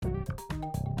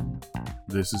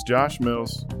This is Josh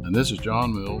Mills. And this is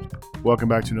John Mills. Welcome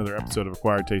back to another episode of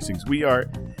Acquired Tastings. We are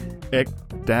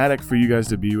ecstatic for you guys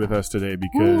to be with us today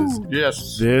because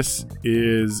Yes. this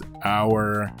is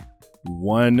our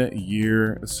 1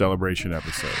 year celebration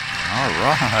episode. All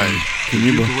right. Can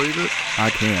you you believe it? I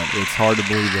can't. It's hard to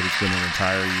believe that it's been an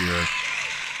entire year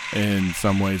in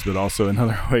some ways, but also in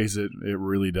other ways, it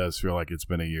really does feel like it's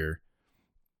been a year.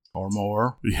 Or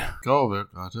more. Yeah. COVID,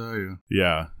 I tell you.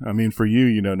 Yeah. I mean, for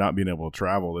you, not being able to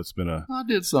travel, it's been I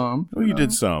did some. well, you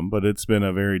did some, but it's been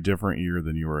a very different year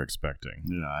than you were expecting.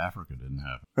 Yeah, Africa didn't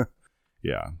have it.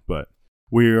 Yeah. But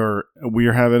we are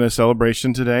having a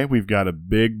celebration today. We've got a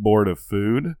big board of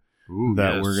food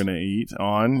that we're going to eat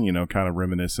on, kind of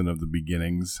reminiscent of the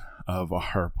beginnings of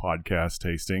our podcast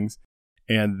tastings.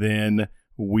 And then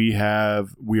we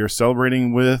are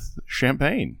celebrating with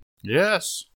champagne.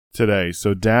 Yes. Today.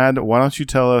 So, Dad, why don't you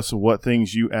tell us what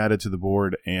things you added to the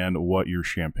board and what your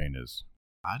champagne is?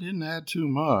 I didn't add too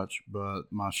much,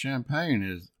 but my champagne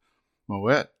is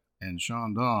Moet and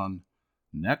Chandon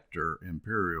Nectar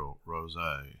Imperial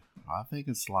Rosé. I think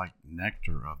it's like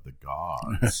nectar of the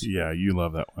gods. Yeah, you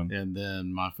love that one. And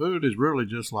then my food is really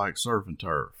just like surf and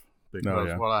turf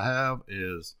because what I have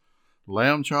is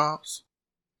lamb chops.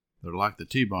 They're like the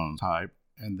T-bone type,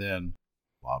 and then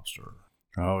lobster.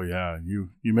 Oh, yeah. You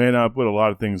may not put a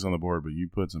lot of things on the board, but you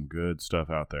put some good stuff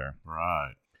out there.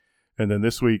 Right. And then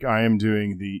this week, I am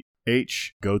doing the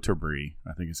H. Göteborg,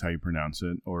 I think is how you pronounce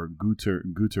it, or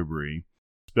Göteborg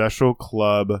Special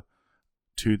Club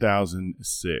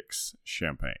 2006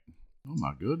 champagne. Oh,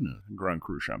 my goodness. Grand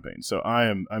Cru champagne. So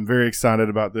I'm very excited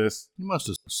about this. You must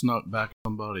have snuck back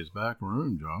somebody's back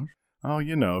room, Josh. Oh,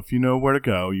 if you know where to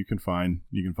go, you can find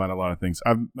a lot of things.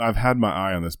 I've had my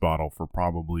eye on this bottle for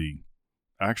probably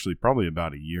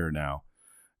about a year now,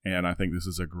 and I think this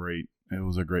is a great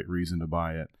reason to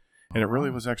buy it, and it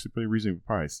really was actually pretty reasonable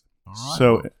price. All right.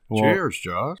 So, cheers,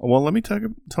 Josh. Well, let me tell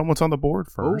them what's on the board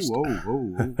first. Oh,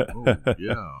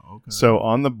 yeah, okay. So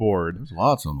on the board, there's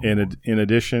lots on the board. In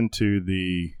addition to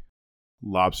the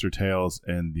lobster tails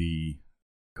and the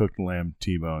cooked lamb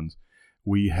T-bones,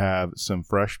 we have some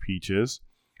fresh peaches,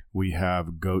 we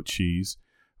have goat cheese,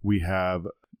 we have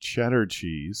cheddar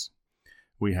cheese.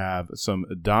 We have some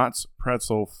Dots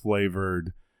pretzel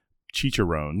flavored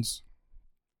chicharrones.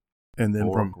 And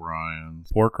then pork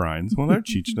rinds. Well, they're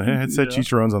it said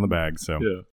chicharrones on the bag. So,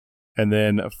 yeah. And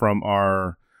then from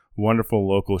our wonderful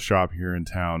local shop here in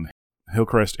town,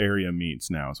 Hillcrest Area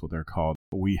Meats now is what they're called.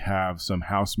 We have some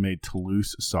house-made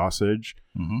Toulouse sausage,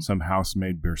 some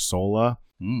house-made Bersola,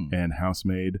 and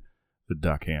house-made the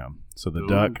duck ham. So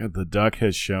the duck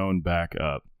has shown back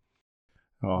up.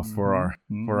 For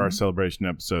our celebration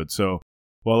episode. So,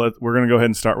 we're going to go ahead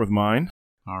and start with mine.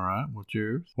 All right. Well,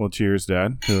 cheers. Well, cheers,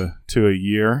 Dad, to a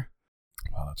year.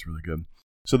 Wow, that's really good.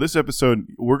 So this episode,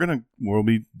 we'll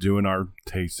be doing our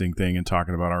tasting thing and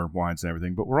talking about our wines and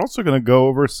everything, but we're also going to go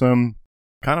over some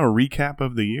kind of recap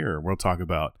of the year. We're going to talk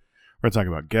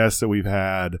about guests that we've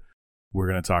had. We're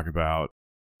going to talk about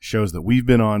shows that we've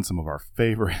been on, some of our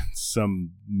favorites,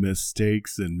 some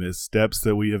mistakes and missteps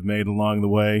that we have made along the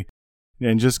way.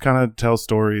 And just kind of tell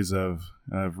stories of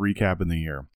recapping the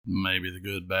year. Maybe the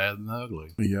good, bad, and the ugly.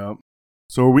 Yep.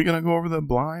 So are we going to go over the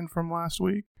blind from last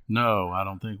week? No, I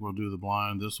don't think we'll do the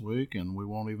blind this week, and we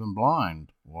won't even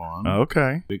blind one.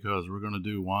 Okay. Because we're going to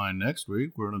do wine next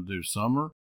week. We're going to do summer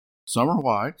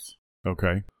whites.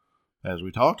 Okay. As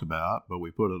we talked about, but we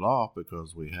put it off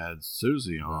because we had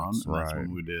Susie on. That's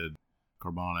when we did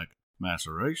carbonic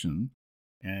maceration.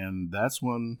 And that's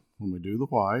when we do the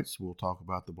whites, we'll talk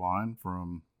about the blind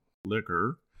from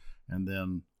liquor, and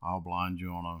then I'll blind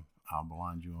you on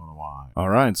a wine. All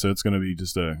right, so it's going to be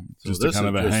just a kind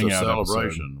of a hangout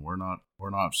celebration. Episode. We're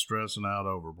not stressing out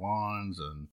over blinds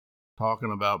and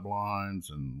talking about blinds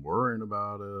and worrying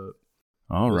about it.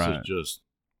 This is just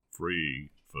free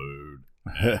food.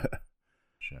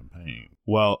 Champagne.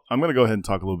 Well, I'm going to go ahead and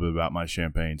talk a little bit about my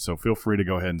champagne, so feel free to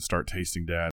go ahead and start tasting,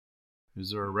 Dad.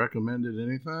 Is there a recommended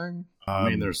anything? I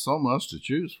mean, there's so much to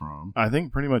choose from. I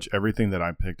think pretty much everything that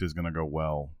I picked is going to go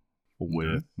well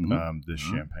with this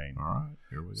champagne. All right,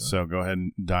 here we go. So go ahead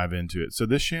and dive into it. So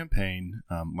this champagne,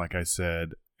 like I said,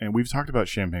 and we've talked about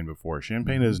champagne before.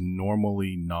 Champagne is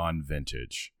normally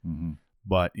non-vintage,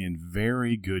 but in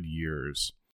very good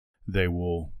years,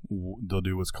 they'll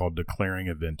do what's called declaring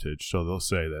a vintage. So they'll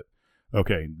say that,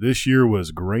 okay, this year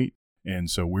was great, and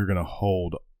so we're going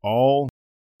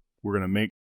to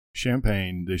make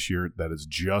champagne this year that is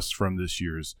just from this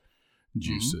year's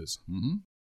juices.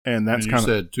 And that's kind of...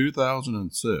 You said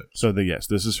 2006. So, yes,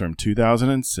 this is from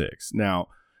 2006. Now,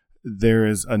 there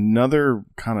is another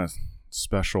kind of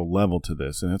special level to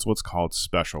this, and it's what's called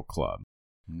Special Club.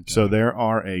 Okay. So there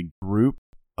are a group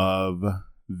of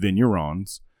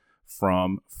vignerons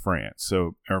from France,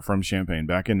 or from Champagne.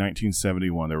 Back in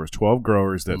 1971, there was 12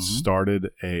 growers that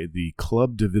started the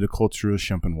Club de Viticulture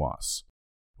Champenoise,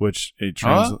 which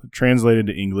translated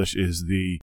to English is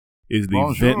the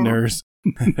vintners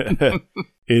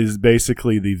is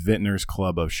basically the Vintners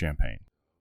Club of Champagne.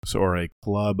 So, or a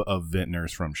club of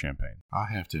vintners from Champagne. I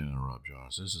have to interrupt,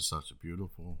 Josh. This is such a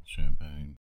beautiful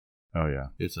champagne. Oh yeah,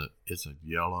 it's a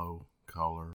yellow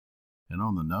color, and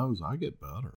on the nose, I get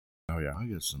butter. Oh yeah, I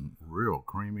get some real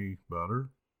creamy butter.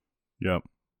 Yep.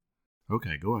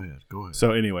 Okay, go ahead.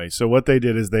 So anyway, so what they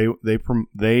did is they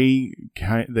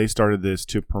started this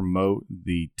to promote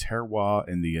the terroir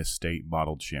and the estate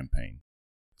bottled champagne.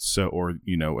 So, or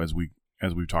as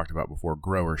we've talked about before,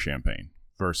 grower champagne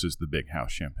versus the big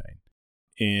house champagne.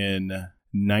 In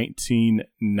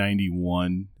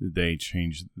 1991, they've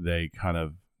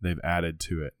added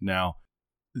to it. Now,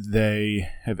 they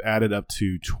have added up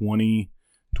to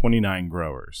 29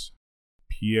 growers.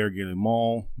 Pierre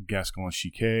Guillemot, Gascon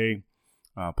Chiquet,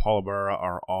 Paul Barra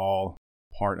are all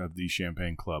part of the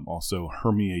Champagne Club. Also,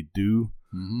 Hermier Doux.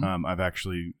 I've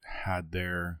actually had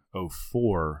their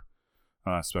 04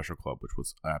 Special Club, which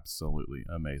was absolutely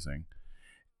amazing.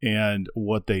 And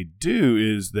what they do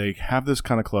is they have this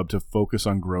kind of club to focus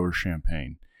on grower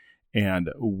champagne. And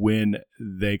when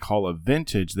they call a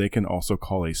vintage, they can also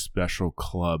call a Special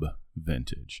Club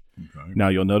vintage. Okay. Now,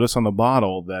 you'll notice on the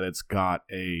bottle that it's got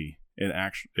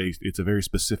it's a very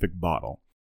specific bottle.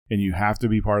 And you have to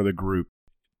be part of the group.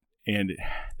 And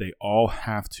they all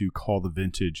have to call the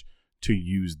vintage to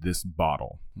use this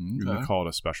bottle. Okay. They call it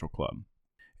a Special Club.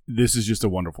 This is just a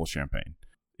wonderful champagne.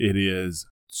 It is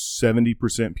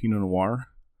 70% Pinot Noir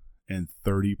and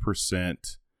 30%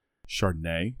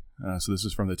 Chardonnay. So this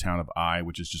is from the town of Aix,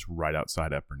 which is just right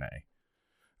outside Epernay.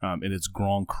 And it's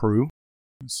Grand Cru.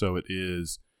 So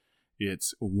it's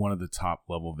one of the top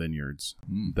level vineyards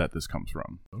that this comes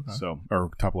from. Okay. So,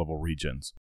 or top level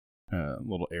regions,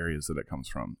 little areas that it comes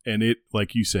from. And it,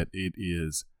 like you said, it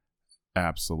is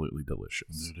absolutely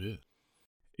delicious. It is.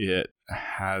 It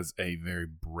has a very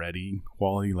bready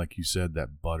quality, like you said,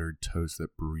 that buttered toast,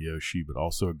 that brioche, but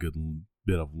also a good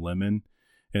bit of lemon.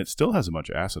 And it still has a bunch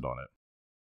of acid on it.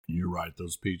 You're right.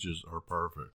 Those peaches are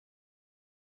perfect.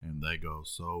 And they go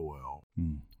so well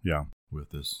with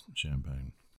this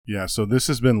champagne. Yeah, so this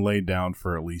has been laid down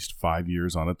for at least 5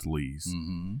 years on its lease.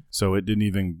 Mm-hmm. So it didn't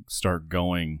even start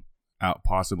going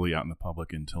possibly out in the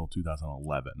public until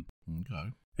 2011.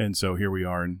 Okay. And so here we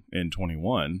are in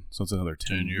 21, so it's another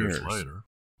 10 years later.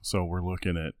 So we're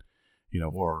looking at,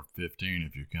 or 15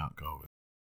 if you count COVID.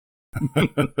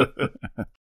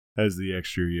 As the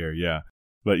extra year, yeah.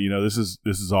 But, this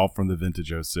is all from the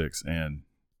vintage 06, and,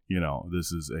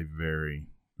 this is a very,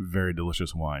 very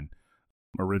delicious wine.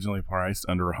 Originally priced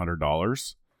under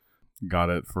 $100. Got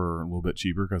it for a little bit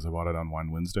cheaper because I bought it on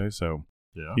Wine Wednesday. So,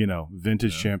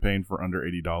 vintage champagne for under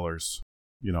 $80,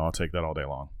 I'll take that all day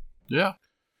long. Yeah.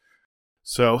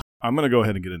 So I'm going to go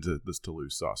ahead and get into this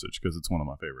Toulouse sausage because it's one of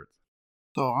my favorites.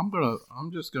 So I'm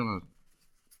just going to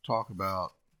talk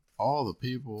about all the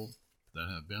people that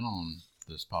have been on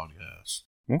this podcast.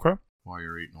 Okay. While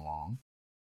you're eating along.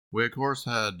 We, of course,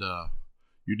 had,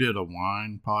 you did a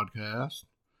wine podcast,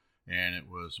 and it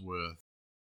was with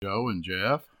Joe and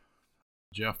Jeff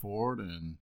Ford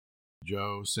and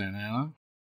Joe Santana,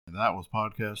 and that was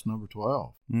podcast number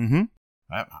 12. Mm-hmm.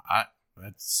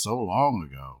 That's so long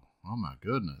ago. Oh, my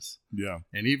goodness. Yeah.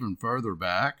 And even further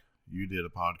back, you did a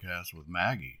podcast with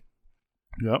Maggie.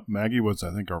 Yep. Maggie was,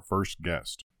 I think, our first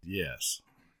guest. Yes.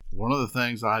 One of the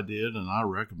things I did, and I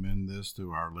recommend this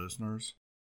to our listeners,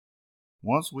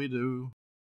 once we do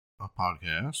a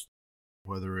podcast,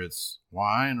 whether it's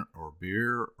wine or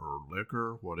beer or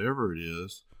liquor, whatever it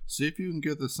is, see if you can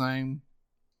get the same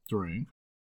drink,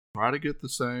 try to get the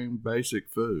same basic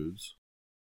foods,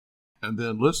 and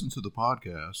then listen to the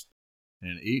podcast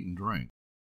and eat and drink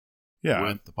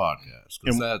with the podcast.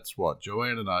 Because that's what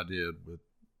Joanne and I did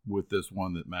with this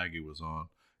one that Maggie was on.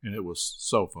 And it was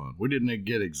so fun. We didn't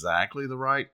get exactly the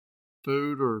right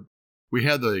food, or we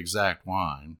had the exact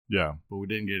wine. Yeah. But we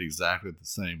didn't get exactly the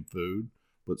same food.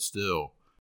 But still,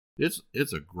 it's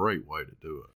a great way to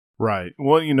do it. Right.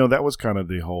 Well, that was kind of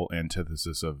the whole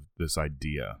antithesis of this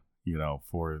idea,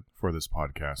 for this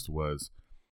podcast was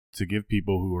to give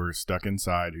people who are stuck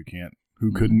inside,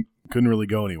 who couldn't really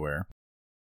go anywhere,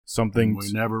 something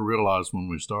we never realized when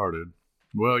we started.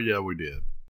 Well, yeah, we did.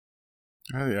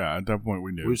 Yeah, at that point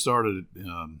we knew. We started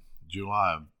in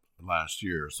July of last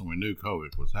year, so we knew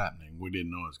COVID was happening. We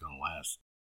didn't know it was going to last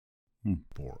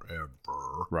forever.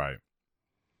 Right.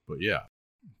 But yeah.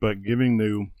 But giving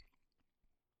new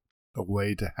a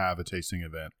way to have a tasting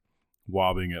event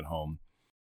while being at home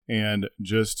and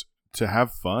just to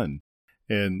have fun.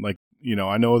 And like, you know,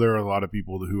 I know there are a lot of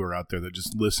people who are out there that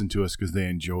just listen to us because they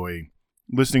enjoy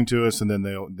listening to us, and then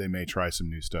they may try some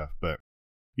new stuff. But,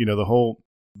 you know,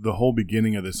 the whole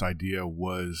beginning of this idea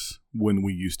was when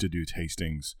we used to do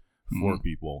tastings for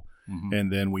people,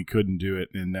 and then we couldn't do it.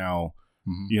 And now,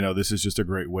 you know, this is just a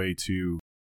great way to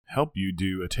help you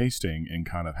do a tasting and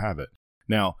kind of have it.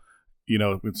 Now, you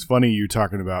know, it's funny you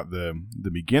talking about the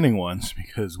beginning ones,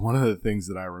 because one of the things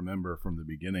that I remember from the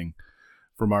beginning,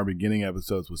 from our beginning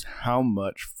episodes, was how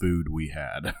much food we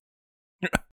had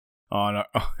on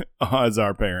as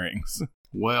our pairings.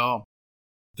 Well,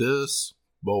 this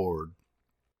board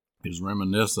is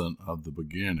reminiscent of the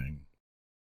beginning,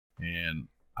 and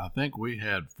I think we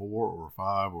had 4 or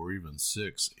 5 or even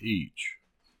 6 each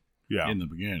in the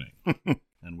beginning.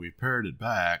 And we paired it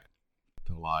back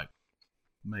to like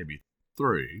maybe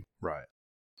 3. Right.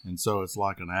 And so it's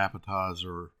like an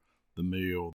appetizer, the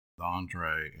meal, the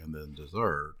entree, and then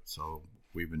dessert. So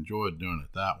we've enjoyed doing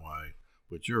it that way.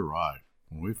 But you're right.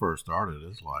 When we first started,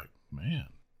 it's like, man,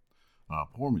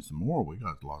 pour me some more. We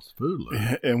got lots of food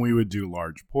left. And we would do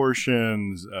large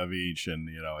portions of each. And,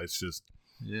 you know, it's just...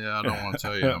 Yeah, I don't want to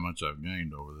tell you how much I've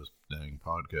gained over this dang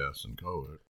podcast and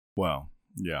COVID. Well,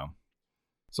 yeah.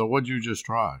 So what'd you just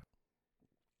try?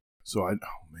 So oh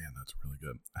man, that's really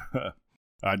good.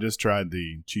 I just tried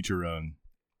the chicharron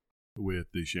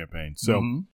with the champagne.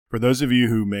 So for those of you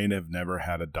who may have never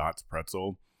had a Dots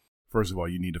pretzel, first of all,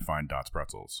 you need to find Dots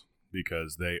pretzels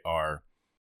because they are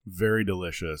very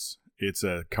delicious. It's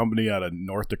a company out of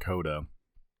North Dakota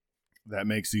that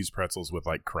makes these pretzels with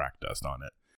like crack dust on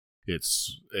it.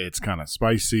 It's kind of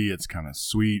spicy, it's kind of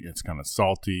sweet, it's kind of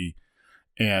salty,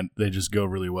 and they just go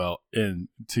really well. And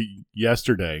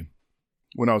yesterday,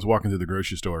 when I was walking through the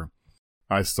grocery store,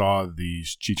 I saw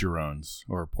these chicharrones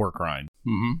or pork rind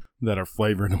that are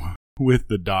flavored with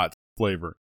the Dots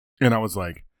flavor. And I was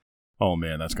like, oh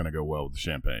man, that's going to go well with the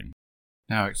champagne.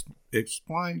 Now,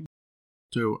 explain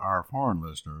to our foreign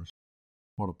listeners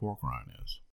what a pork rind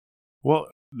is. Well,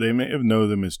 they may have known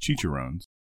them as chicharrones.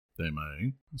 They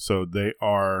may. So they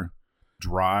are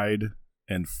dried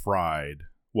and fried.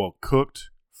 Well, cooked,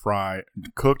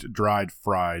 dried,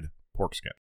 fried pork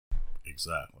skin.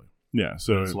 Exactly. Yeah.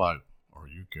 So it's like, are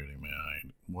you kidding me?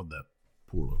 What'd that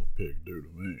poor little pig do to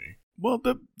me? Well,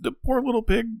 the poor little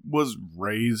pig was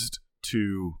raised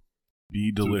to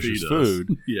be delicious food.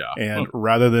 Yeah. And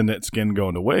rather than that skin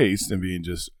going to waste and being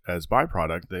just as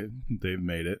byproduct, they've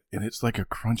made it. And it's like a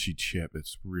crunchy chip.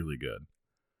 It's really good.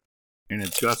 And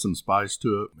it's got some spice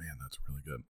to it. Man, that's really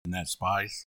good. And that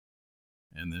spice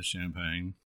and this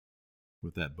champagne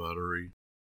with that buttery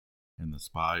and the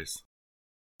spice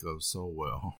goes so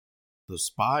well. The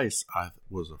spice, I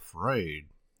was afraid,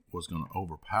 was going to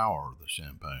overpower the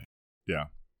champagne. Yeah.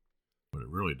 But it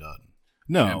really doesn't.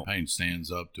 No. Champagne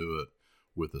stands up to it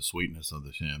with the sweetness of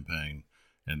the champagne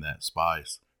and that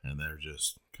spice, and they're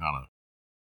just kind of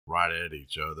right at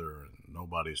each other, and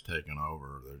nobody's taking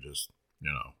over. They're just,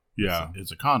 you know. Yeah.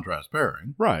 It's a contrast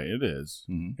pairing. Right, it is.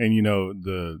 Mm-hmm. And, you know,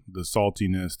 the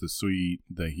saltiness, the sweet,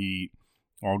 the heat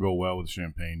all go well with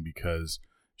champagne because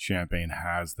champagne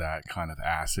has that kind of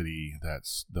acidity,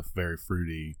 that's the very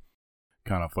fruity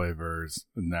kind of flavors.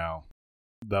 Now,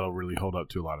 that'll really hold up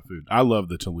to a lot of food. I love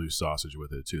the Toulouse sausage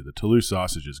with it, too. The Toulouse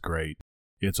sausage is great.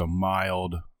 It's a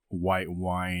mild white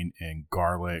wine and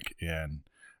garlic and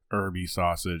herby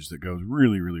sausage that goes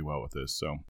really, really well with this.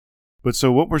 But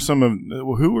who were some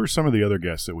of the other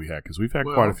guests that we had? Because we've had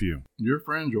quite a few. Your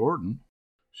friend Jordan,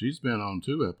 she's been on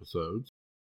 2 episodes,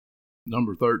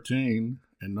 number 13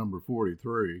 and number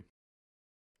 43.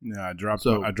 Yeah, I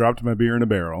dropped my beer in a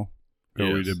barrel.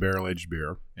 Yes. We did barrel-aged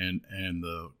beer. And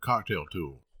the cocktail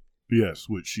tool. Yes,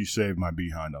 which she saved my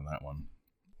behind on that one.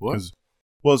 What?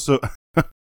 Well,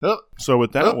 so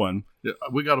with that one, yeah,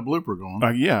 we got a blooper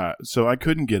going. Yeah, so I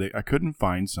couldn't get it. I couldn't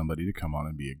find somebody to come on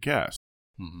and be a guest.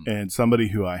 And somebody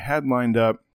who I had lined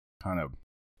up kind of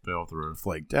fell through,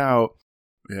 flaked out,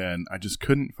 and I just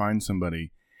couldn't find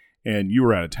somebody. And you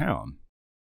were out of town.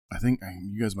 I think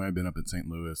you guys might have been up in St.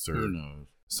 Louis or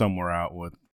somewhere out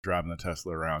with driving the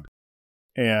Tesla around.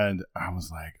 And I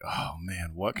was like, oh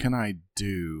man, what can I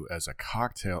do as a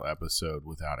cocktail episode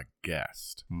without a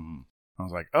guest? I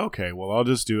was like, okay, well, I'll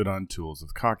just do it on Tools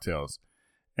of Cocktails.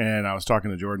 And I was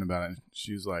talking to Jordan about it. And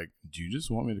she was like, do you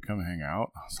just want me to come hang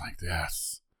out? I was like,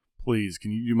 yes, please.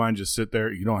 Can you mind just sit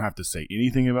there? You don't have to say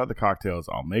anything about the cocktails.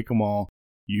 I'll make them all.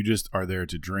 You just are there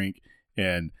to drink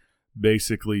and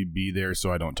basically be there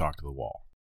so I don't talk to the wall.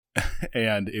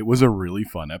 And it was a really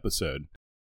fun episode.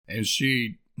 And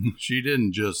she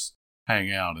didn't just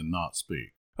hang out and not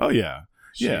speak. Oh, yeah.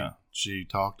 She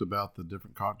talked about the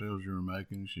different cocktails you were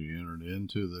making. She entered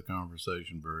into the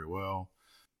conversation very well.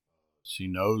 She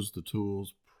knows the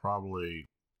tools probably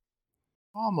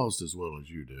almost as well as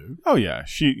you do. Oh, yeah.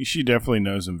 She definitely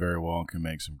knows them very well and can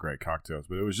make some great cocktails.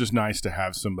 But it was just nice to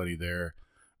have somebody there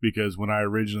because when I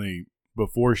originally,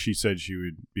 before she said she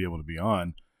would be able to be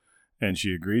on and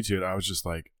she agreed to it, I was just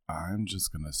like, I'm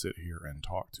just going to sit here and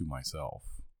talk to myself.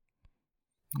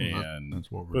 And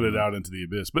that's what put it out into the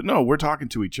abyss. But no, we're talking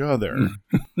to each other.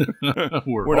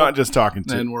 we're not just talking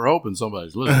to... And we're hoping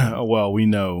somebody's listening. Well, we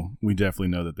definitely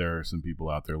know that there are some people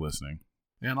out there listening.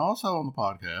 And also on the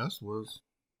podcast was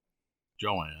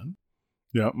Joanne.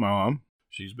 Yep, my mom.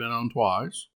 She's been on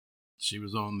twice. She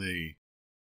was on the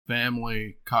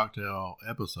family cocktail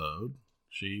episode.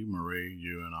 She, Marie,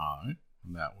 you, and I.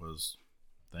 And that was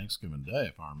Thanksgiving Day,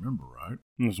 if I remember right.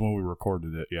 That's when we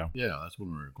recorded it, yeah. Yeah, that's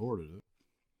when we recorded it.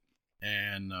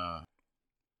 And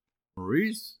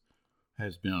Maurice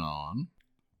has been on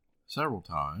several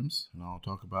times, and I'll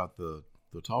talk about the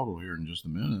total here in just a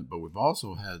minute. But we've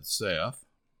also had Seth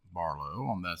Barlow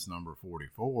on That's Number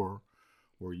 44,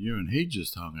 where you and he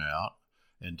just hung out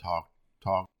and talked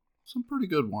some pretty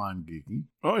good wine geeking.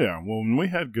 Oh, yeah. Well, we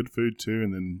had good food, too,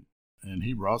 and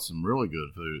he brought some really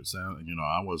good food. It sounded,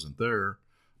 I wasn't there.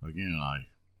 Again, I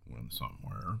went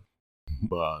somewhere.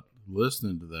 But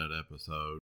listening to that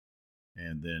episode,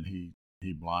 and then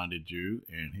he blinded you,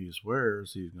 and he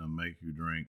swears he's going to make you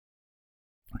drink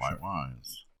white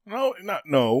wines.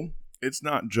 No, it's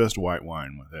not just white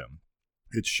wine with him.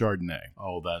 It's Chardonnay.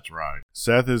 Oh, that's right.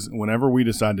 Seth is, whenever we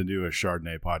decide to do a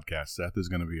Chardonnay podcast, Seth is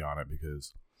going to be on it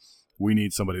because we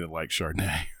need somebody that likes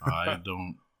Chardonnay.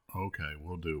 Okay,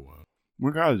 we'll do one.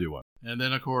 We got to do one. And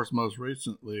then, of course, most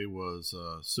recently was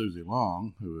Susie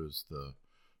Long, who is the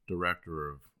director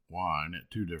of wine at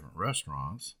 2 different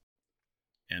restaurants.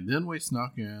 And then we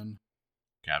snuck in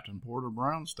Captain Porter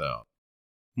Brown Stout,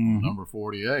 number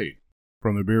 48.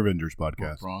 From the Beer Vengers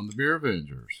podcast. From the Beer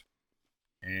Vengers.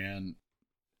 And,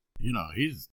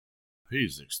 he's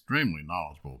extremely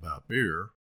knowledgeable about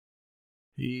beer.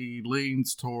 He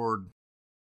leans toward,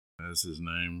 as his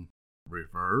name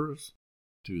refers,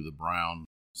 to the brown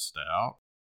stout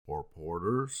or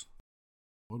porters.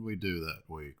 What did we do that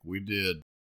week? We did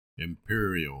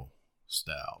imperial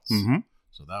stouts. Mm-hmm.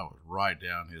 So that was right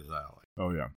down his alley. Oh,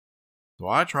 yeah. So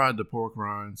I tried the pork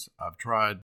rinds. I've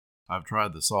tried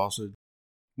the sausage.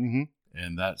 Mm-hmm.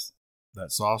 And that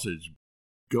sausage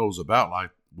goes about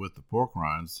like with the pork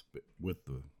rinds, with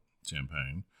the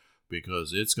champagne,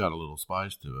 because it's got a little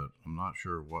spice to it. I'm not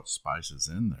sure what spice is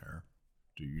in there.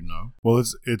 Do you know? Well,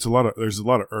 there's a lot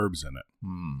of herbs in it.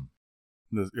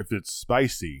 If it's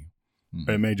spicy,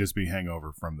 it may just be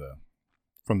hangover from the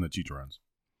chicharrones.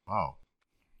 Oh.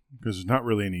 Because there's not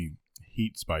really any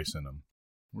heat spice in them.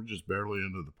 We're just barely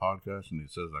into the podcast, and he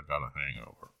says I got a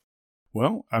hangover.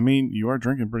 Well, I mean, you are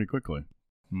drinking pretty quickly.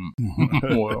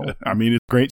 Well, I mean, it's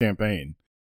great champagne.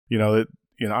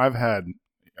 I've had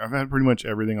pretty much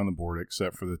everything on the board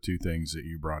except for the 2 things that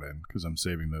you brought in because I'm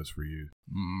saving those for you.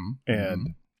 Mm-hmm.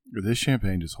 And this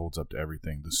champagne just holds up to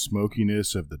everything. The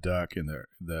smokiness of the duck and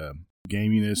the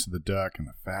gaminess of the duck and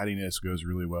the fattiness goes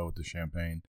really well with the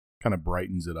champagne. Kind of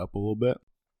brightens it up a little bit.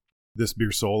 This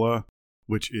Birsola,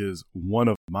 which is one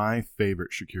of my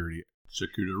favorite charcuterie,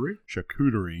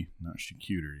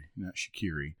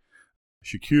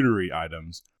 charcuterie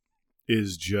items,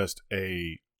 is just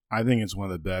I think it's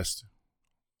one of the best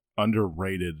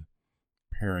underrated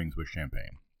pairings with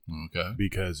champagne. Okay.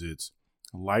 Because it's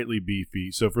lightly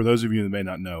beefy. So for those of you that may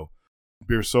not know,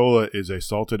 Birsola is a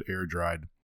salted, air-dried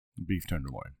beef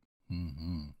tenderloin.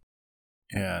 Mm-hmm.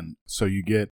 And so you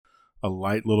get a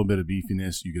light little bit of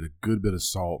beefiness, you get a good bit of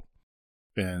salt,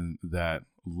 and that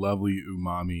lovely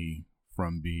umami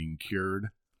from being cured.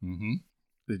 Mm-hmm.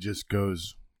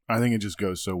 I think it just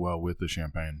goes so well with the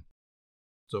champagne.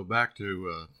 So back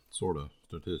to sort of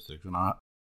statistics, and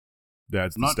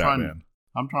Dad's the stat man.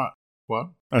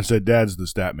 What? I said Dad's the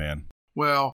stat man.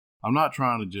 Well, I'm not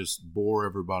trying to just bore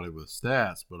everybody with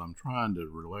stats, but I'm trying to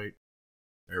relate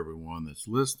everyone that's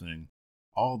listening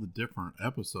all the different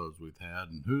episodes we've had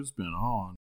and who's been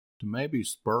on to maybe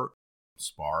spark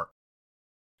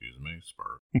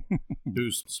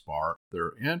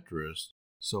their interest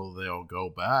so they'll go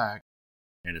back,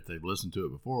 and if they've listened to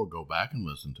it before, go back and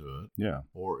listen to it. Yeah.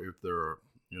 Or if they're,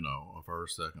 a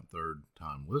first, second, third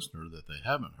time listener that they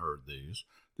haven't heard these,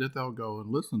 that they'll go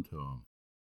and listen to them.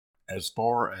 As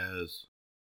far as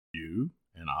you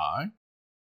and I,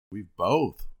 we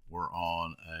both were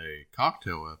on a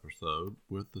cocktail episode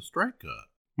with the Straight Cut.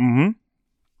 Mm-hmm.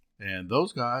 And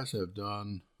those guys have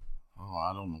done,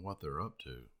 I don't know what they're up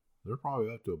to. They're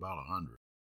probably up to about 100.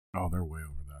 Oh, they're way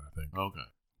over that, I think. Okay.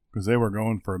 Because they were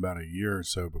going for about a year or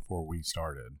so before we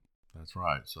started. That's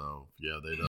right. So, yeah,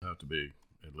 they don't have to be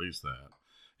at least that.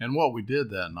 And what we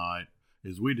did that night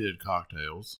is we did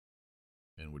cocktails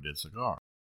and we did cigars.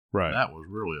 Right. That was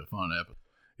really a fun episode.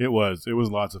 It was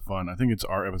lots of fun. I think it's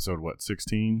our episode,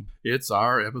 16? It's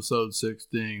our episode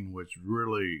 16, which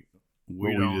really,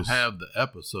 we don't have the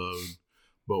episode,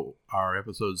 but our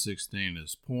episode 16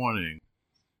 is pointing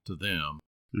to them.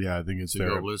 Yeah, I think it's to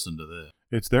go listen to this.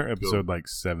 It's their episode, like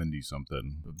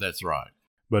 70-something. That's right.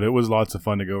 But it was lots of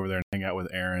fun to go over there and hang out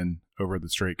with Aaron over at the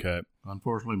Straight Cut.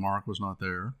 Unfortunately, Mark was not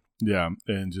there. Yeah,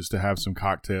 and just to have some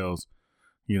cocktails.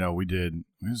 We did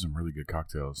some really good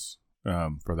cocktails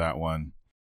for that one.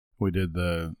 I did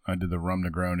the rum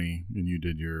Negroni, and you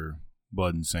did your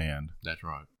Blood and Sand. That's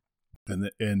right.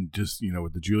 And just,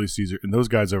 with the Julius Caesar, and those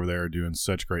guys over there are doing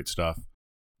such great stuff.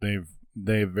 They've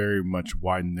very much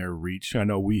widened their reach. I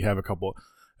know we have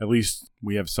at least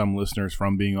we have some listeners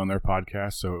from being on their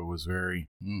podcast, so it was very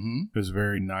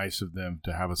nice of them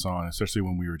to have us on, especially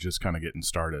when we were just kind of getting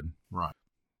started. Right.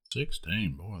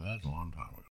 16, boy, that's a long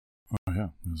time ago. Oh yeah,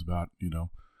 it was about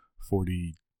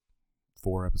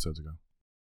 44 episodes ago.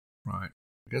 Right.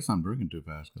 I guess I'm drinking too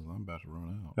fast because I'm about to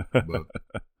run out. But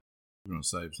we're going to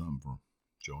save some for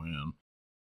Joanne.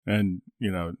 And,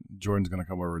 Jordan's going to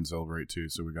come over and celebrate too,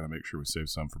 so we got to make sure we save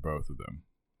some for both of them.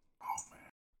 Oh,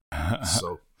 man.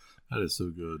 So, that is so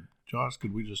good. Josh,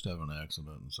 could we just have an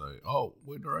accident and say, oh,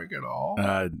 we drank it all?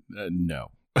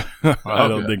 No. I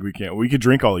don't think we can. We could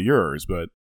drink all of yours, but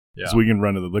so we can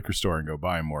run to the liquor store and go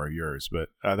buy more of yours. But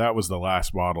that was the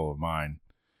last bottle of mine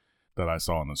that I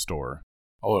saw in the store.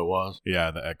 Oh, it was?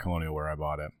 Yeah, at Colonial where I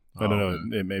bought it. I don't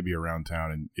know. It may be around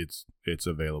town and it's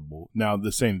available. Now,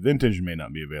 the same vintage may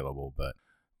not be available,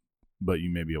 but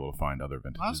you may be able to find other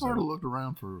vintages. I sort of looked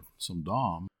around for some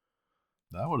Dom.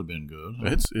 That would have been good.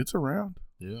 Huh? It's around.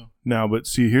 Yeah. Now, but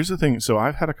see, here's the thing. So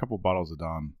I've had a couple bottles of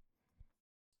Dom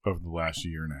over the last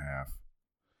year and a half.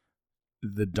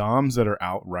 The Doms that are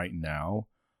out right now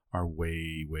are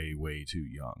way, way, way too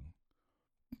young.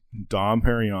 Dom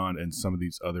Perignon and some of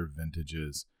these other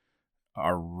vintages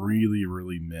are really,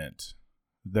 really mint.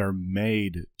 They're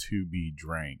made to be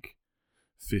drank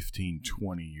 15,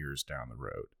 20 years down the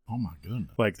road. Oh my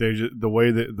goodness. Like they just, the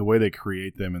way they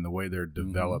create them and the way they're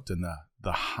developed and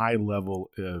the high level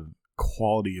of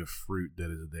quality of fruit that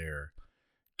is there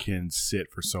can sit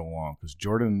for so long. Because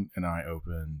Jordan and I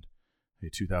opened a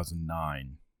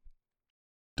 2009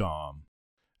 Dom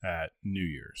at New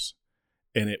Year's.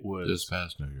 And it was This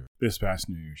past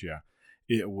New Year's, yeah.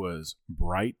 It was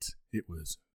bright. It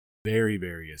was very,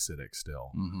 very acidic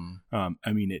still. Mm-hmm.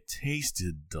 I mean, it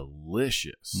tasted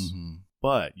delicious,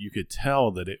 but you could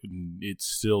tell that it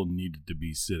still needed to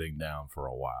be sitting down for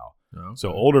a while. Okay.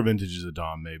 So older vintages of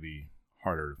Dom may be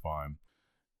harder to find,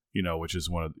 which is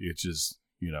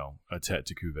a Tete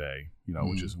de Cuvée,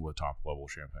 which is a top level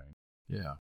champagne.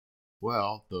 Yeah.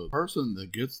 Well, the person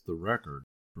that gets the record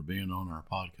for being on our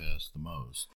podcast the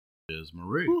most is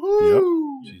Marie.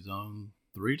 Woo-hoo! Yep. She's on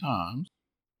 3 times.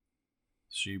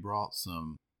 She brought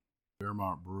some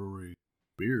Fairmont Brewery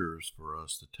beers for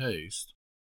us to taste.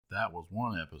 That was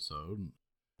one episode.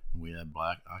 We had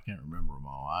black. I can't remember them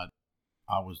all.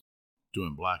 I was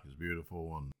doing Black is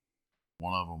Beautiful, and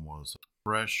one of them was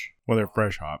fresh. Well, they're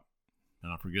fresh hop.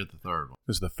 And I forget the third one.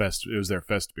 It was their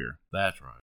fest beer. That's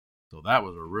right. So that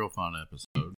was a real fun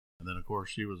episode. And then, of course,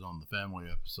 she was on the family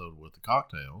episode with the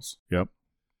cocktails. Yep.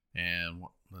 And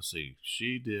let's see,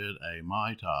 she did a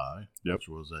Mai Tai, which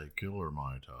was a killer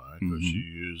Mai Tai, because she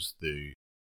used the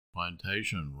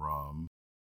plantation rum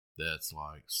that's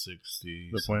like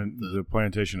 60. The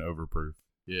plantation overproof.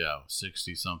 Yeah,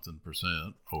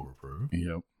 60-something% overproof.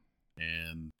 Yep.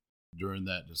 And during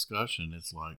that discussion,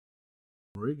 it's like,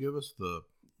 Marie, give us the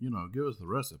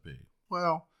recipe.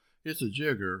 Well, it's a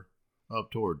jigger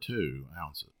up toward 2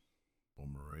 ounces. Well,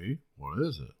 Marie, what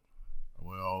is it?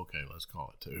 Well, okay, let's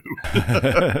call it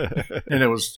 2. And it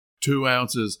was 2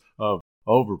 ounces of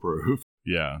overproof.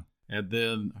 Yeah. And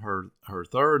then her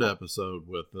third episode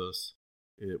with us,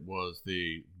 it was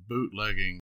the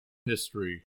bootlegging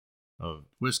history of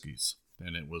whiskeys.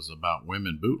 And it was about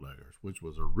women bootleggers, which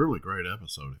was a really great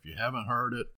episode. If you haven't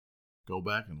heard it, go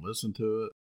back and listen to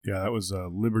it. Yeah, that was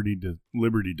Liberty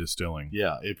Distilling.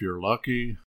 Yeah, if you're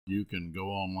lucky, you can go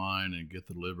online and get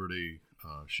the Liberty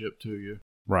shipped to you.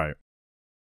 Right.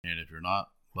 And if you're not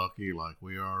lucky like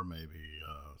we are, maybe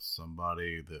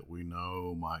somebody that we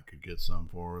know could get some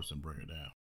for us and bring it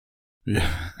down.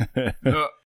 Yeah.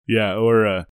 Yeah,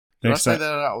 or Did I say that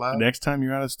out loud? Next time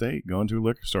you're out of state, go into a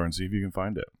liquor store and see if you can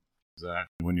find it.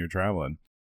 Exactly. When you're traveling.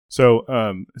 So,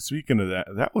 speaking of that,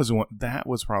 that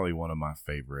was probably one of my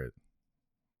favorite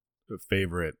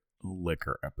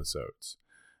liquor episodes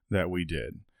that we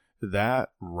did. That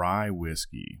rye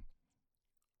whiskey,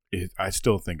 I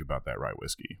still think about that rye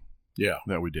whiskey. Yeah,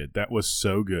 that we did. That was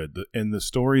so good, and the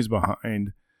stories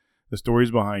behind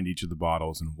each of the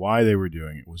bottles and why they were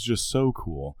doing it was just so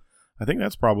cool. I think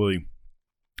that's probably,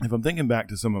 if I'm thinking back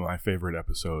to some of my favorite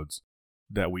episodes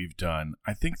that we've done,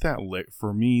 I think that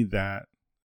for me that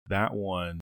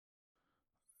one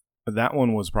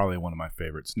was probably one of my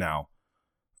favorites. Now,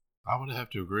 I would have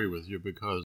to agree with you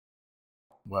because,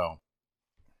 well,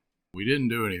 we didn't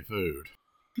do any food.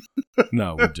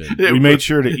 No, we didn't. We made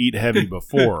sure to eat heavy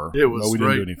before, but we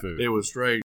didn't do any food. It was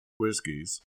straight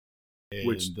whiskeys.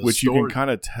 Which you can kind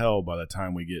of tell by the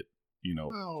time we get,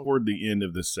 toward the end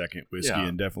of the second whiskey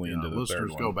and definitely into the third one.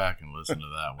 Listeners, go back and listen to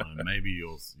that one, and maybe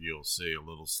you'll see a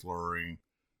little slurring.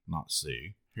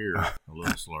 Hear a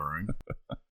little slurring.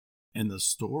 And the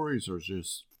stories are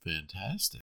just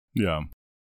fantastic. Yeah.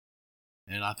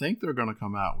 And I think they're going to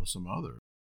come out with some other.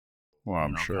 Well,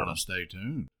 I'm sure. Kind of stay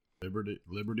tuned.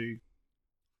 Liberty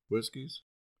whiskeys?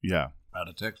 Yeah. Out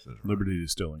of Texas. Right? Liberty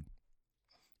Distilling.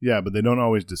 Yeah, but they don't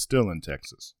always distill in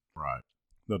Texas. Right.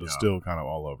 They'll distill kind of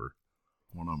all over.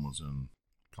 One of them was in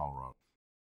Colorado.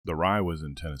 The rye was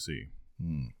in Tennessee.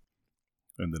 And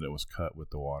then it was cut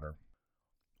with the water.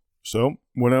 So,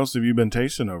 what else have you been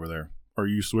tasting over there? Are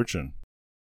you switching?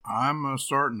 I'm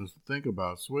starting to think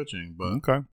about switching, but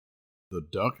okay. The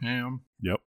duck ham.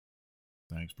 Yep.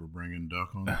 Thanks for bringing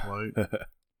duck on the plate.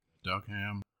 Duck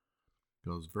ham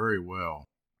goes very well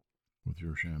with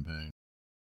your champagne.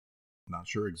 Not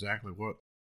sure exactly what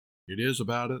it is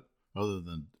about it, other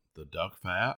than the duck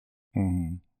fat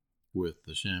with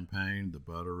the champagne, the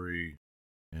buttery,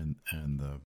 and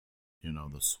the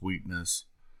the sweetness.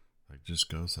 It just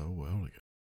goes so well together.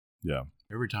 Yeah.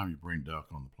 Every time you bring duck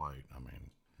on the plate, I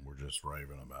mean, we're just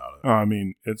raving about it. I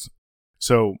mean, it's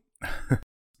so.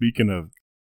 Speaking of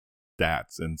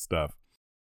stats and stuff,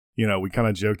 we kind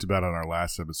of joked about it on our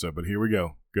last episode, but here we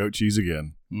go. Goat cheese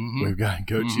again. Mm-hmm. We've got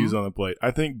goat cheese on the plate.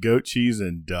 I think goat cheese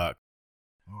and duck.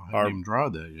 Oh, I haven't even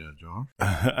tried that yet, Josh.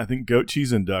 I think goat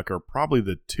cheese and duck are probably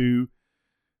the two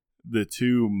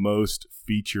most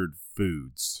featured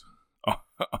foods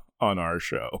on our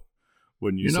show.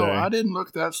 Wouldn't you say? I didn't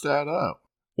look that stat up.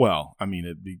 Well, I mean,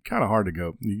 it'd be kind of hard to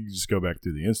go. You can just go back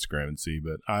through the Instagram and see.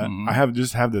 But I have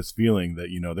this feeling that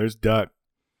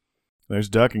there's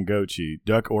duck and goat cheese,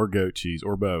 duck or goat cheese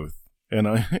or both, and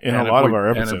a lot of our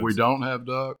episodes. And if we don't have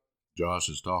duck, Josh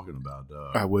is talking about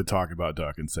duck. I would talk about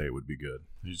duck and say it would be good.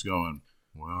 He's going,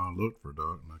 well, I looked for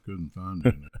duck and I couldn't find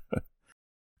any.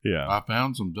 Yeah, I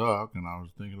found some duck and I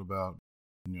was thinking about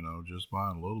just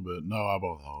buying a little bit. No, I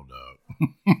bought the whole duck.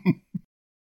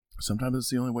 Sometimes it's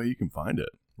the only way you can find it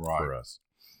for us.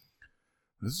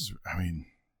 This is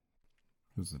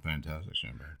a fantastic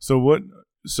champagne. So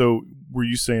were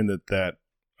you saying that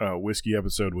whiskey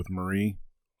episode with Marie,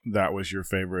 that was your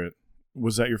favorite?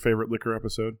 Was that your favorite liquor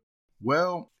episode?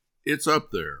 Well, it's up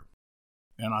there.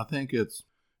 And I think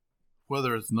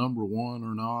whether it's number one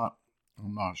or not,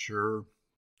 I'm not sure.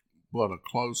 But a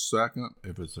close second,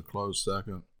 if it's a close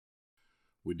second,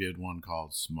 we did one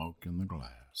called Smoke in the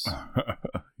Glass.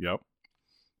 Yep.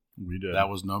 We did. That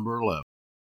was number 11.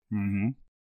 Mm-hmm.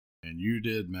 And you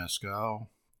did Mezcal,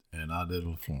 and I did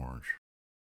La Florence.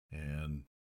 And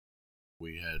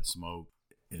we had smoke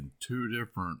in two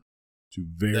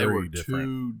very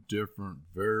different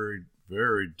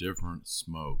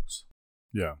smokes.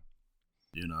 Yeah.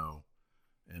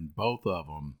 And both of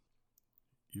them,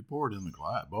 you pour it in the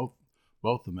glass.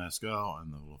 Both the Mezcal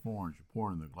and the La Florence, you pour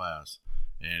it in the glass,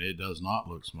 and it does not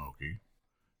look smoky.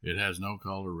 It has no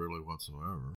color really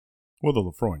whatsoever. Well, the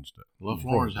La Florence did. La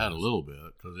Florence had a little bit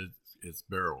because it's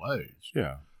barrel aged.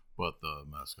 Yeah. But the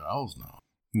Mezcal's not.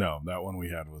 No, that one we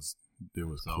had was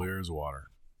clear as water.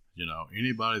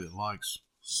 Anybody that likes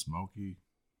smoky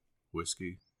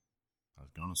whiskey, I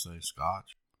was going to say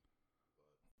Scotch.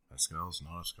 Mezcal's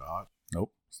not a Scotch.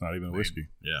 Nope, it's not even a whiskey.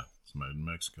 Yeah, it's made in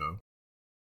Mexico.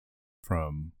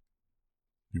 You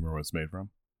remember what it's made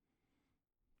from?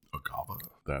 Agave.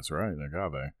 That's right,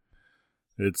 agave.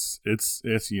 It's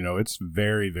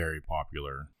very, very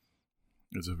popular.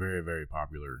 It's a very, very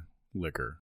popular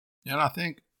liquor. And I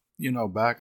think,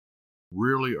 back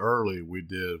really early, we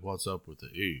did What's Up with the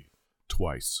E.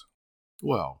 Twice.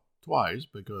 Well, twice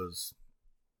because,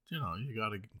 you got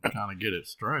to kind of get it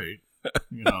straight.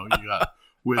 You got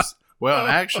Well,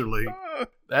 actually,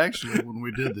 when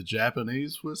we did the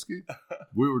Japanese whiskey,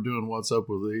 we were doing What's Up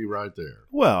with E right there.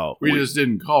 Well, We just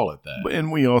didn't call it that.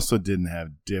 and we also didn't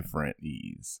have different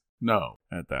E's No,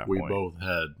 at that we point. both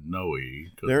had no E.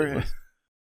 'Cause There it was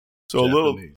So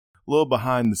Japanese. a little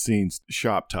behind the scenes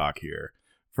shop talk here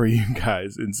for you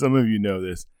guys, and some of you know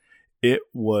this. It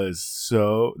was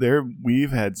so there.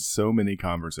 We've had so many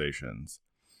conversations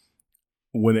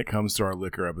when it comes to our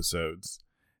liquor episodes,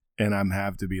 and I'm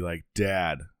have to be like,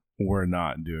 Dad, we're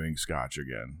not doing Scotch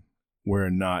again. We're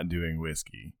not doing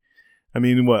whiskey. I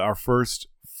mean, what our first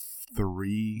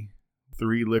three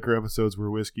liquor episodes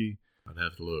were whiskey. I'd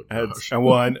have to look. Had, Gosh.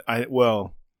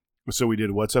 so we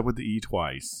did What's Up with the E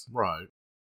twice, Right.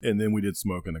 and then we did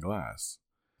Smoke in the Glass.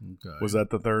 Okay. Was that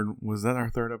the third? Was that our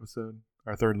third episode?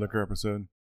 Our third liquor episode?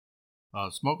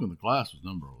 Smoking the Glass was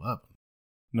number 11.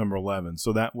 Number 11.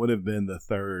 So that would have been the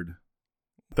third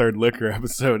liquor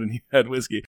episode, and you had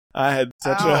whiskey. I had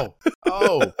such Ow.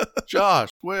 Oh, Josh,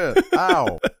 quit.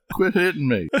 Ow. Quit hitting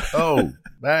me. Oh,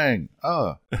 bang.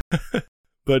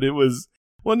 but it was,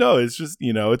 well, no, it's just,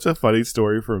 it's a funny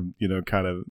story from, kind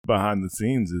of behind the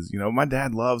scenes is, my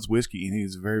dad loves whiskey and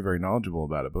he's very, very knowledgeable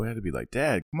about it, but we had to be like,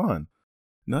 Dad, come on.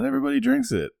 Not everybody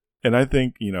drinks it. And I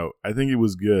think it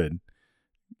was good.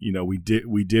 We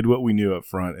did what we knew up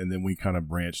front, and then we kind of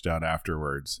branched out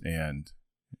afterwards. And,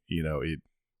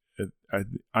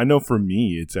 I know for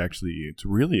me, it's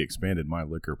really expanded my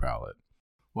liquor palate.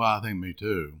 Well, I think me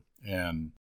too.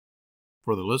 And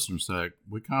for the listener's sake,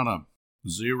 we kind of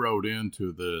zeroed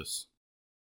into this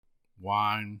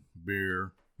wine,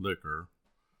 beer, liquor,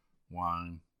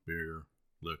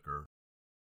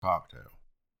 cocktail.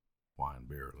 Wine,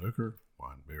 beer, liquor,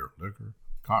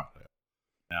 cocktail.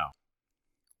 Now,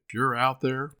 if you're out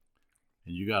there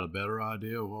and you got a better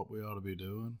idea of what we ought to be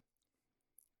doing,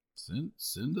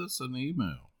 send us an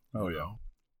email. Oh, yeah.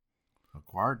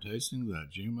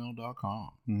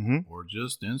 acquiredtastings@gmail.com Mm-hmm. or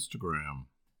just Instagram.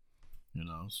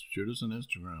 Shoot us an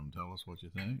Instagram and tell us what you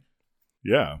think.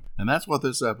 Yeah. And that's what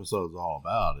this episode's all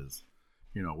about is,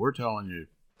 we're telling you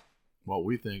what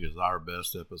we think is our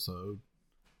best episode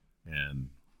and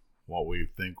what we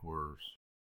think I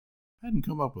hadn't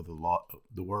come up with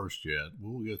the worst yet.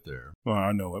 We'll get there. Well,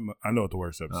 I know what the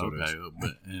worst episode is.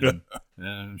 And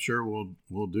I'm sure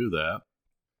we'll do that.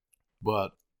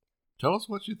 But tell us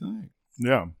what you think.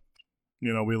 Yeah.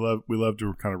 We love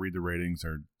to kind of read the ratings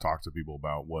or talk to people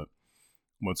about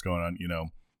what's going on.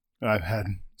 I've had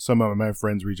some of my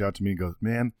friends reach out to me and go,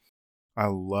 man, I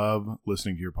love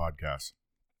listening to your podcast,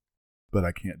 but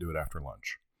I can't do it after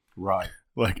lunch. Right.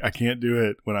 Like, I can't do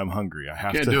it when I'm hungry. I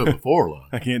have to do it before lunch.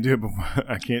 I can't do it before.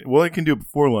 I can do it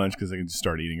before lunch because I can just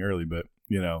start eating early. But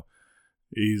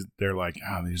they're like,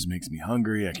 it just makes me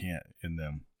hungry. I can't.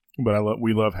 But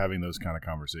we love having those kind of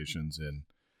conversations. And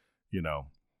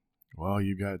well,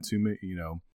 you got too many.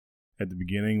 At the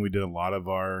beginning, we did a lot of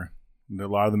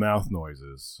the mouth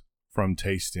noises from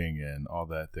tasting and all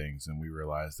that things, and we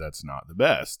realized that's not the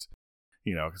best.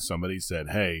 Somebody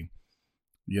said, hey,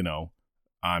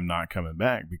 I'm not coming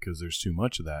back because there's too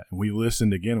much of that. And we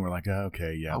listened again. And we're like,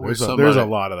 okay, yeah, there's a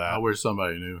lot of that. I wish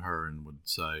somebody knew her and would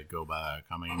say, go back.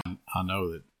 I mean, I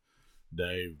know that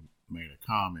Dave made a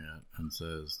comment and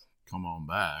says, come on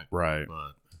back. Right.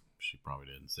 But she probably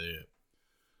didn't see it.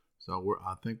 So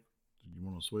I think, you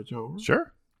want to switch over?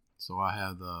 Sure. So I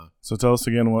have So tell us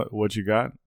again what you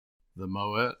got. The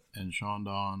Moet and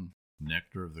Chandon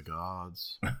Nectar of the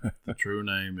Gods. The true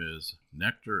name is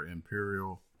Nectar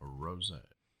Imperial Rosé.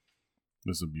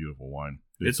 This is a beautiful wine.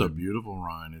 It's a beautiful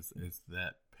wine. It's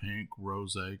that pink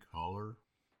rosé color.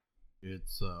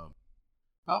 It's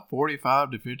about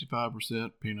 45 to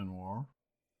 55% Pinot Noir.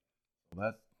 So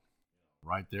that's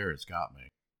right there. It's got me.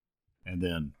 And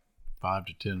then 5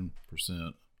 to 10%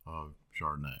 of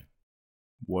Chardonnay.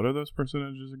 What are those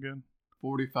percentages again?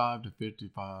 45 to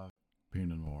 55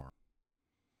 Pinot Noir.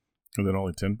 And then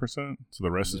only 10%? So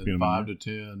the rest is Pinot Meunier? 5 to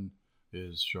 10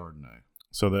 is Chardonnay.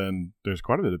 So then there's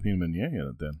quite a bit of Pinot Meunier in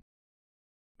it then.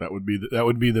 That would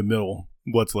be the middle,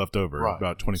 what's left over, right,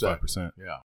 about 25%. Exactly.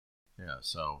 Yeah.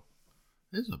 So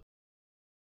it's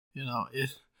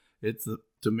it's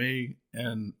to me,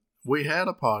 and we had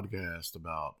a podcast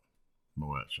about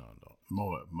Moet and Chandon,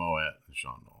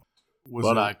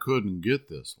 but I couldn't get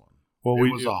this one. Well,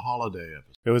 it was a holiday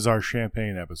episode. It was our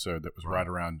champagne episode that was right Right.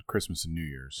 around Christmas and New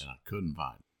Year's. And I couldn't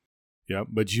find it. Yep,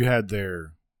 but you did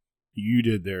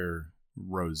their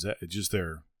rosé, just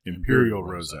their Imperial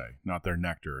rosé, not their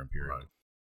Nectar Imperial. Right.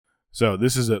 So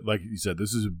this is like you said,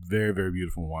 this is a very, very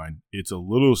beautiful wine. It's a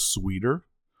little sweeter.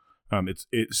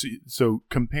 So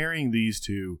comparing these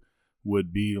two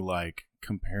would be like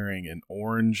comparing an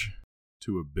orange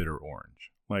to a bitter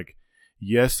orange. Like,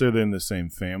 yes, they're in the same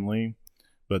family,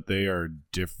 but they are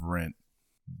different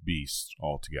beasts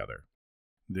altogether.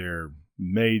 They're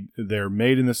made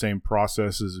in the same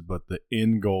processes, but the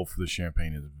end goal for the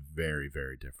champagne is very,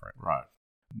 very different. Right.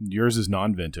 Yours is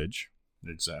non-vintage,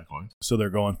 Exactly. so they're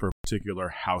going for a particular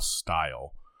house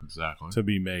style Exactly. to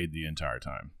be made the entire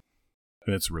time.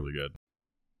 And it's really good.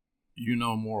 You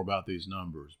know more about these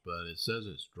numbers, but it says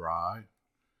it's dry.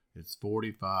 It's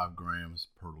 45 grams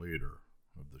per liter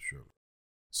of the sugar.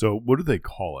 So what do they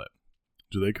call it?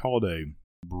 Do they call it a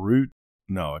brut?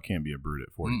 No, it can't be a brut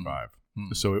at 45.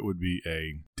 So it would be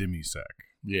a demi-sec.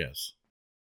 Yes.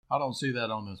 I don't see that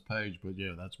on this page, but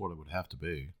yeah, that's what it would have to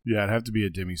be. Yeah, it'd have to be a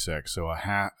demi-sec. So a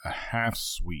half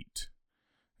sweet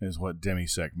is what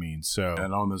demi-sec means. So,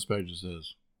 And on this page it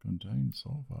says, contains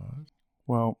sulfide.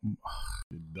 well,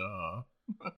 Duh.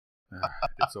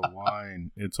 it's a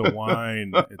wine. It's a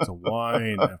wine. It's a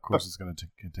wine. Of course, it's going to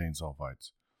contain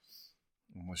sulfites.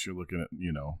 Unless you're looking at,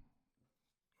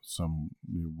 some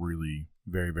really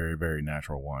very, very, very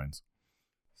natural wines.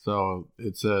 So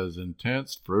it says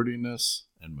intense fruitiness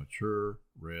and mature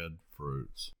red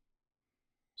fruits.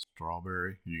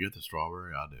 Strawberry. You get the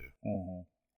strawberry? I do.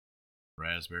 Mm-hmm.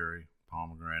 Raspberry,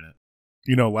 pomegranate.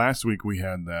 Last week we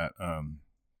had that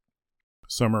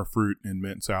summer fruit and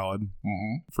mint salad,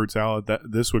 fruit salad.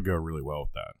 This would go really well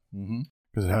with that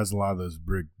because it has a lot of those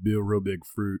real big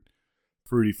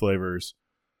fruity flavors.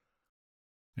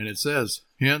 And it says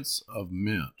hints of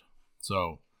mint.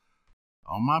 So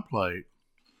on my plate,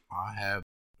 I have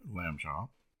lamb chop,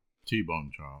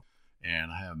 T-bone chop,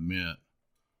 and I have mint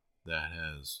that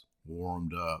has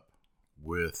warmed up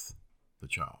with the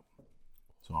chop.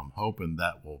 So I'm hoping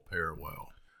that will pair well.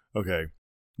 Okay,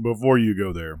 before you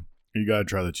go there, you got to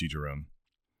try the chicharron.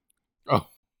 Oh.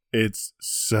 It's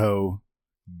so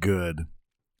good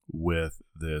with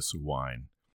this wine.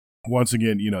 Once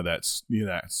again,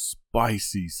 that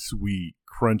spicy, sweet,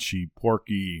 crunchy,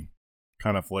 porky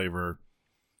kind of flavor.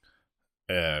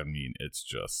 I mean, it's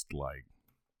just like,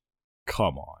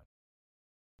 come on.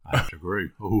 I have to agree.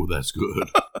 Oh, that's good.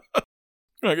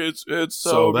 Like it's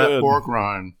so that good. pork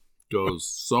rind goes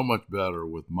so much better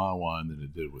with my wine than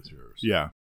it did with yours. Yeah,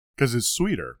 because it's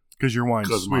sweeter. Because your wine's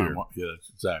sweeter. Yeah,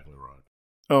 that's exactly right.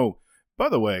 Oh, by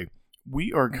the way,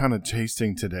 we are kind of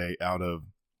tasting today out of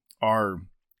our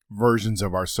versions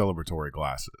of our celebratory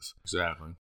glasses.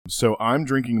 Exactly. So I'm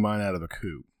drinking mine out of a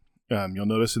coupe. You'll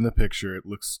notice in the picture it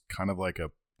looks kind of like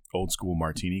a old school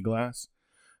martini glass.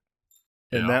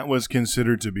 And that was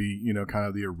considered to be, kind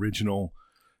of the original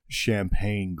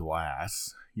champagne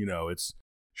glass. It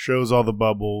shows all the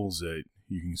bubbles.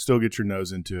 You can still get your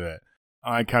nose into it.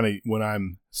 I kind of, when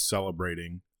I'm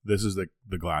celebrating, this is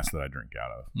the glass that I drink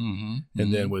out of. Mm-hmm.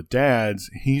 And then with Dad's,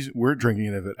 we're drinking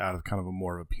it out of kind of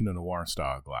more of a Pinot Noir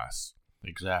style glass.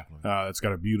 Exactly. It's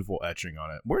got a beautiful etching on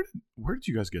it. Where did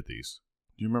you guys get these?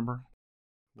 Do you remember?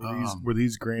 Were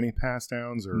these granny pass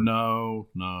downs or No.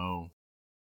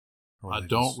 or I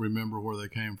don't remember where they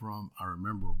came from. I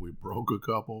remember we broke a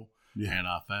couple, and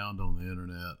I found on the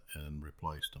internet and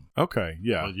replaced them. Okay,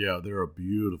 yeah. But yeah, they're a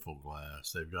beautiful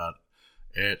glass. They've got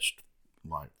etched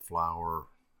like flower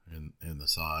in the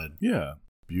side. Yeah.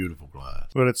 Beautiful glass.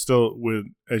 But it's still,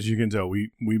 as you can tell, we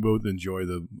both enjoy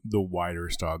the wider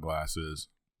style glasses.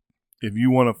 If you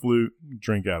want a flute,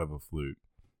 drink out of a flute.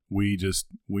 We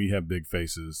have big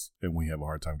faces and we have a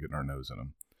hard time getting our nose in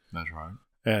them. That's right.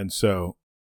 And so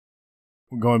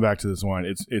going back to this wine,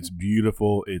 it's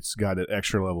beautiful. It's got an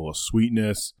extra level of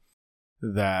sweetness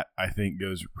that I think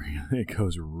goes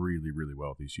really, really well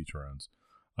with these chicharrones.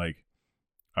 Like,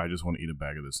 I just want to eat a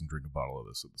bag of this and drink a bottle of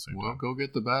this at the same time. Well, go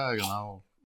get the bag and I'll...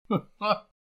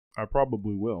 I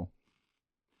probably will.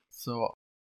 So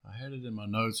I had it in my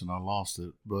notes and I lost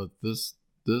it, but this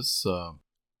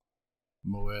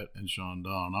Moet and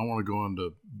Chandon, I want to go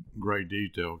into great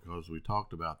detail because we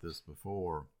talked about this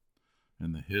before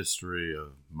in the history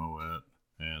of Moet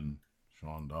and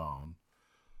Chandon.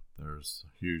 There's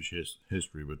a huge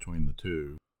history between the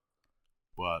two,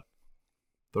 but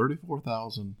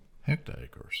 34,000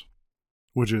 hectares,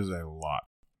 which is a lot.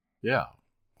 Yeah.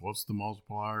 What's the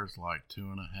multiplier? It's like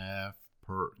 2.5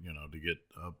 per, to get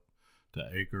up to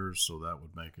acres. So that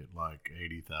would make it like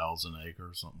 80,000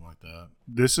 acres, something like that.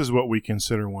 This is what we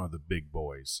consider one of the big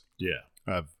boys. Yeah.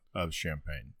 Of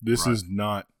champagne. This is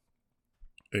not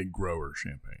a grower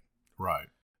champagne. Right.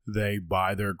 They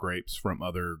buy their grapes from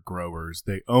other growers.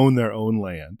 They own their own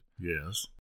land. Yes.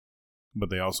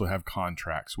 But they also have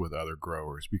contracts with other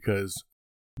growers because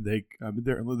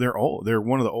they're old. They're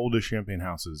one of the oldest champagne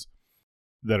houses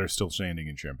that are still standing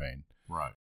in Champagne.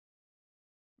 Right.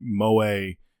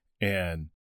 Moet and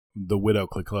the widow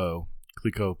Clicquot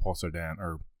Paul Cerdin,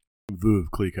 or Veuve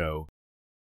Clicquot,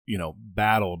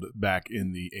 battled back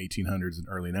in the 1800s and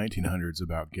early 1900s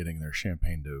about getting their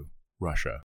champagne to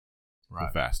Russia the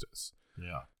fastest.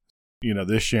 Yeah.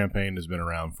 This champagne has been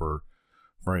around for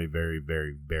a very,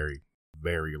 very, very,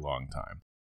 very long time.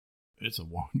 It's a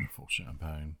wonderful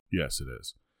champagne. Yes, it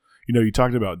is. You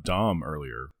talked about Dom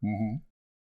earlier. Mm-hmm.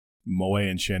 Moet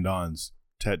and Chandon's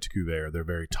Tête de Cuvée, their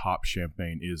very top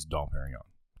champagne, is Dom Perignon.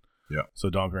 Yeah. So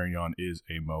Dom Perignon is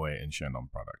a Moet and Chandon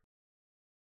product.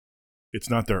 It's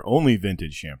not their only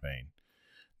vintage champagne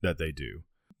that they do.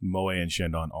 Moet and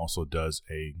Chandon also does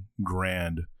a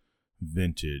grand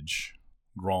vintage,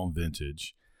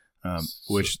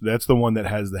 which that's the one that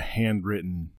has the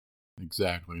handwritten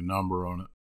number on it.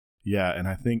 Yeah, and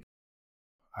I think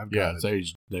I've got it's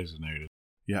age designated.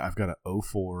 Yeah, I've got a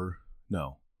 04.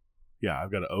 No. Yeah,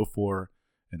 I've got a 04,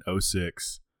 an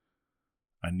 06.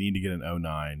 I need to get an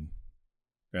 09.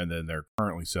 And then they're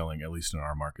currently selling, at least in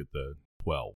our market, the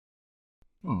 12.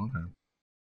 Oh, okay.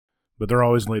 But they're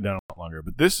always laid down a lot longer.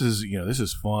 But this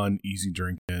is fun, easy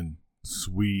drinking,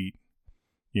 sweet.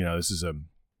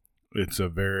 It's a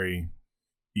very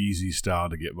easy style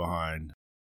to get behind.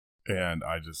 And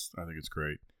I think it's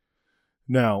great.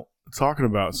 Now, talking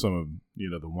about some of,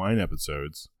 the wine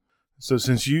episodes. So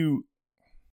since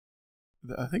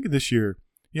I think this year,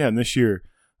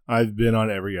 I've been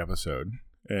on every episode,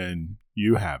 and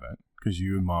you haven't, because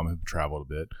you and Mom have traveled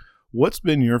a bit. What's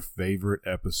been your favorite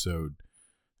episode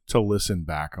to listen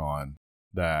back on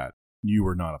that you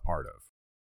were not a part of?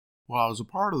 Well, I was a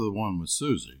part of the one with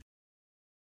Susie.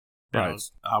 Right.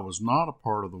 I was not a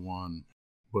part of the one,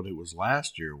 but it was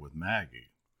last year with Maggie.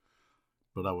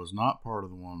 But I was not part of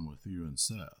the one with you and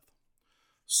Seth.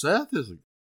 Seth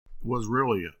was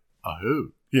really a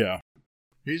hoot. Yeah.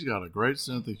 He's got a great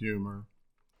sense of humor.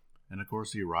 And, of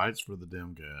course, he writes for the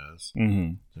Dim Gas,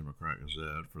 Democrat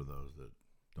Gazette, for those that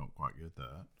don't quite get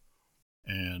that.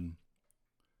 And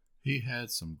he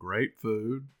had some great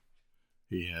food.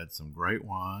 He had some great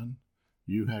wine.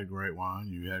 You had great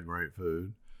wine. You had great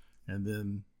food. And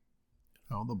then,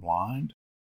 the blind.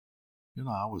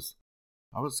 I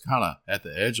was kind of at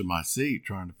the edge of my seat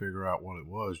trying to figure out what it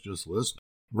was, just listening.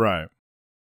 Right.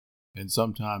 And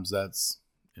sometimes that's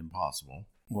impossible.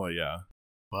 Well, yeah.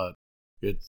 But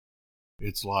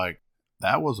it's like,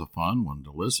 that was a fun one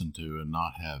to listen to and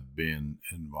not have been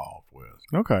involved with.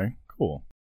 Okay, cool.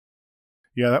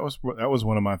 Yeah, that was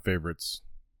one of my favorites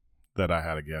that I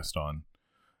had a guest on.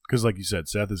 Because like you said,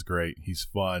 Seth is great. He's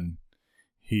fun.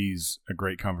 He's a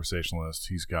great conversationalist.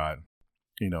 He's got,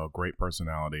 a great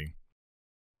personality.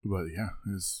 But yeah,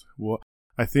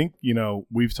 I think,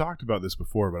 we've talked about this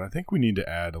before, but I think we need to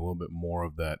add a little bit more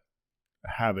of that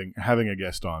having a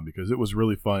guest on, because it was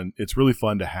really fun. It's really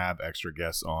fun to have extra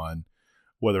guests on,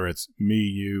 whether it's me,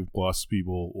 you, plus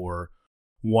people, or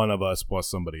one of us plus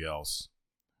somebody else.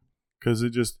 Because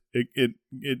it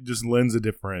just lends a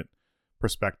different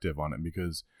perspective on it,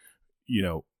 because,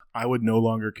 I would no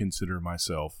longer consider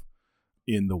myself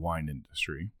in the wine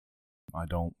industry. I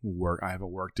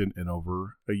haven't worked in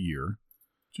over a year.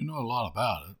 But you know a lot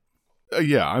about it.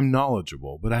 Yeah, I'm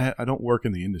knowledgeable, but I don't work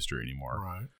in the industry anymore.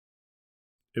 Right.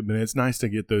 But it's nice to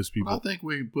get those people. But I think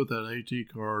we can put that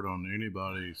AT card on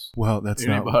anybody's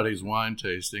wine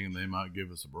tasting, and they might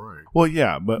give us a break. Well,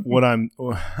 yeah, but what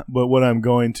I'm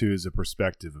going to is a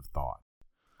perspective of thought.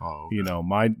 Oh,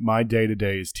 okay. My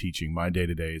day-to-day is teaching. My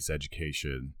day-to-day is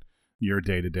education. Your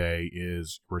day-to-day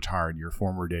is retired. Your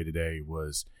former day-to-day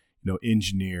was,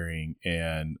 engineering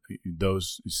and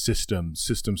those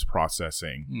systems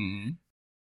processing.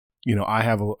 Mm-hmm. I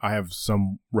have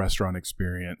some restaurant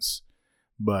experience,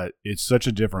 but it's such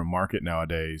a different market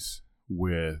nowadays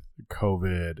with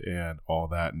COVID and all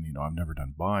that. And, I've never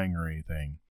done buying or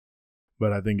anything,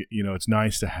 but I think, it's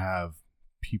nice to have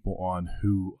people on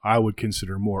who I would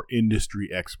consider more industry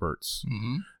experts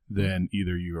than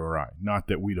either you or I. Not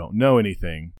that we don't know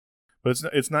anything, but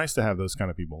it's nice to have those kind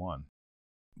of people on.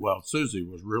 Well, Susie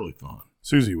was really fun.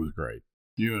 Susie was great.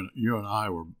 You and I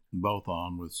were both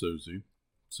on with Susie.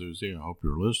 Susie, I hope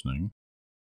you're listening,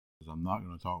 because I'm not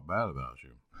going to talk bad about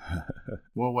you.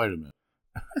 Well, wait a minute.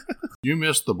 You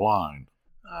missed the blind,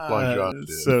 like Josh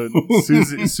did. So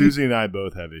Susie and I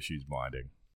both have issues blinding.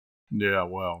 Yeah,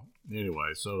 well,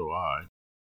 anyway, so do I.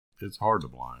 It's hard to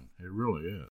blind. It really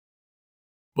is.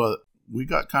 But we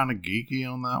got kind of geeky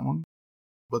on that one.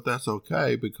 But that's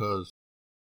okay, because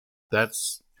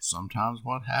that's sometimes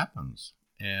what happens.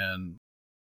 And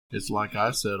it's like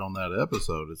I said on that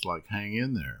episode, it's like, hang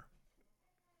in there.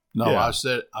 No, yeah. I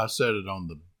said it on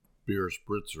the beer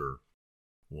spritzer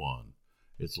one.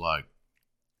 It's like,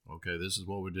 okay, this is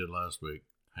what we did last week.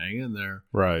 Hang in there.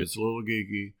 Right. It's a little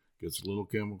geeky. Gets a little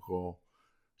chemical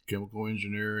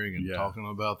engineering and talking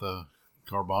about the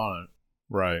carbonic.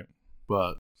 Right.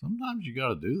 But sometimes you got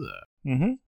to do that.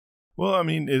 Mm-hmm. Well, I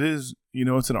mean, it is,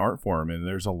 it's an art form, and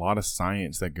there's a lot of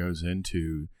science that goes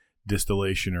into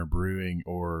distillation or brewing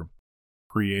or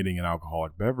creating an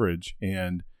alcoholic beverage.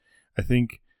 And I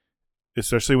think,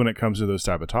 especially when it comes to those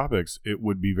type of topics, it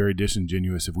would be very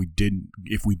disingenuous if we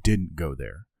didn't go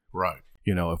there. Right.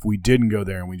 If we didn't go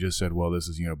there and we just said, well, this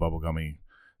is, bubblegummy,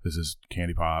 this is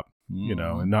candy pop,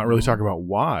 and not really talk about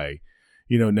why,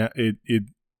 now it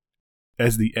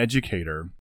as the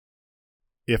educator,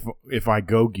 if I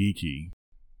go geeky,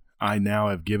 I now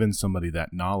have given somebody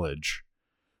that knowledge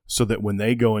so that when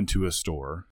they go into a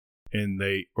store and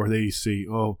they see,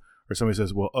 or somebody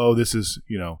says, well, this is,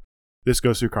 this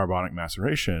goes through carbonic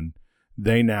maceration,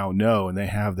 they now know, and they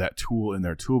have that tool in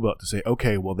their tool belt to say,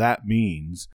 okay, well, that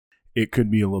means it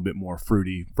could be a little bit more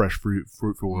fruity, fresh fruit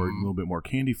forward, a little bit more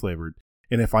candy flavored.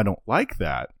 And if I don't like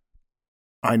that,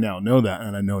 I now know that,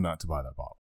 and I know not to buy that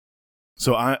bottle.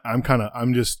 So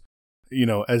I'm just,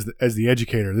 as the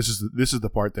educator, this is the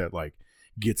part that like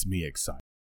gets me excited.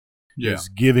 Yeah. Is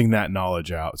giving that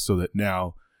knowledge out so that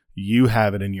now you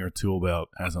have it in your tool belt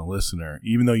as a listener,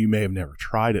 even though you may have never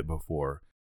tried it before,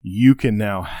 you can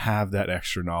now have that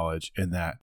extra knowledge and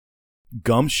that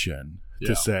gumption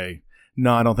to say,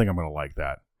 no, I don't think I'm going to like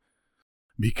that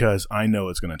because I know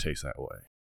it's going to taste that way.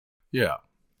 Yeah.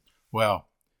 Well,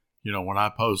 when I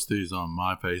post these on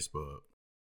my Facebook,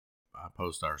 I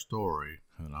post our story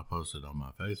and I post it on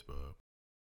my Facebook.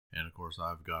 And of course,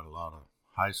 I've got a lot of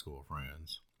high school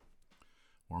friends.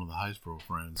 One of the high school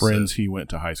friends said, he went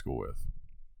to high school with.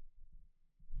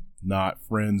 Not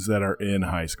friends that are in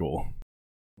high school.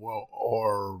 Well,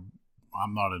 or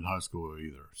I'm not in high school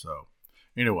either. So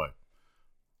anyway,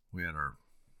 we had our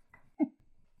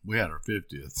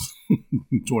 50th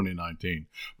 2019.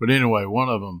 But anyway, one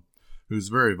of them who's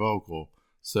very vocal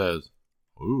says,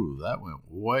 ooh, that went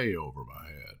way over my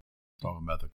head. Talking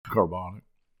about the carbonic.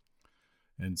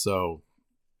 And so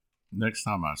next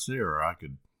time I see her, I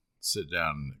could sit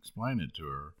down and explain it to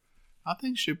her. I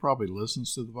think she probably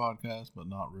listens to the podcast, but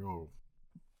not real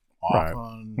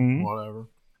often, right. Whatever.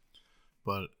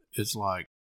 But it's like,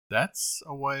 that's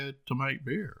a way to make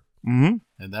beer. Mm-hmm.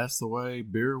 And that's the way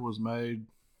beer was made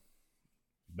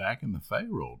back in the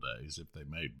Pharaoh days, if they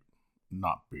made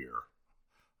not beer.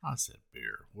 I said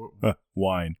beer.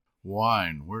 Wine.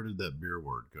 Wine. Where did that beer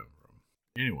word come from?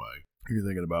 Anyway. You're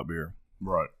thinking about beer.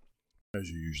 Right. As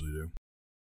you usually do.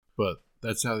 But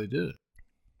that's how they did it.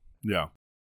 Yeah.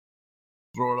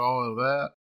 Throw it all in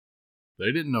that.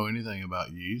 They didn't know anything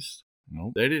about yeast.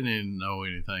 Nope. They didn't even know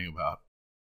anything about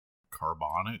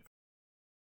carbonic.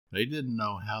 They didn't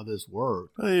know how this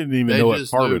worked. They didn't even know what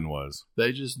carbon was.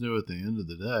 They just knew at the end of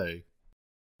the day,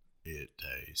 it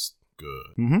tastes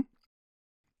good. Mm-hmm.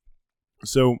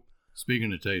 So,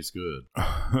 speaking of tastes good,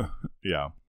 yeah,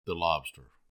 the lobster.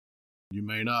 You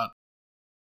may not.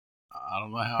 I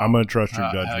don't know how. I'm going to trust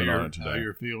your judgment on it today. How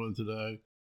you're feeling today,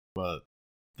 but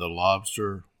the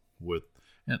lobster with,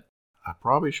 and I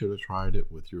probably should have tried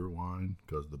it with your wine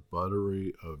because the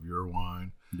buttery of your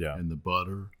wine, and the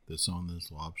butter that's on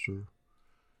this lobster,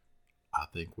 I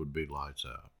think would be lights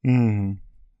out. Mm-hmm.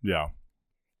 Yeah,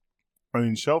 I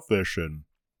mean shellfish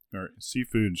or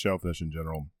seafood and shellfish in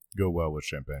general go well with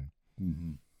champagne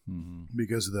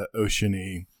because of the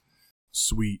oceany,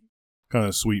 sweet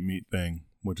meat thing,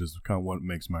 which is kind of what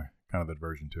makes my kind of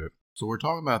aversion to it. So we're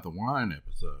talking about the wine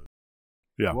episode.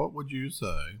 Yeah. What would you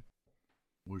say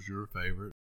was your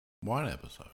favorite wine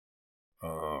episode?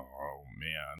 Oh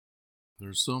man,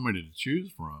 there's so many to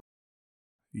choose from.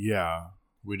 Yeah.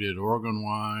 We did Oregon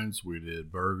wines, we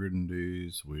did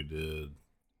Burgundies, we did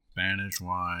Spanish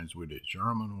wines, we did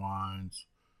German wines.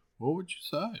 What would you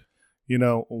say?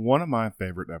 One of my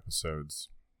favorite episodes,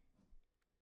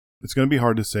 it's going to be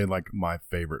hard to say like my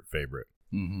favorite.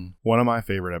 Mm-hmm. One of my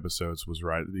favorite episodes was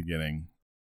right at the beginning,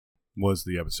 was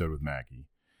the episode with Maggie.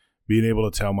 Being able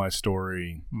to tell my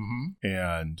story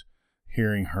and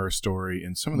hearing her story,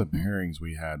 and some of the pairings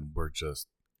we had were just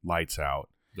lights out.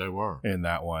 They were. In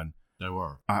that one. They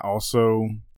were. I also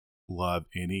love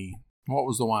any. What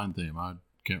was the wine theme? I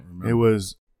can't remember. It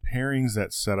was pairings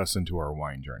that set us into our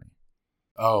wine journey.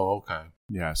 Oh, okay.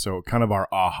 Yeah, so kind of our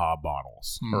aha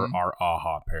bottles or our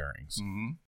aha pairings.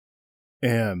 Mm-hmm.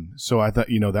 And so I thought,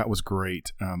 that was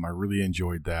great. I really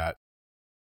enjoyed that.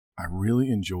 I really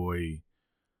enjoy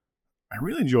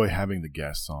having the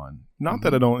guests on. Not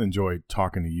that I don't enjoy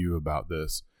talking to you about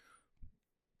this,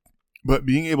 but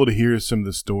being able to hear some of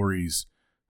the stories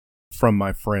from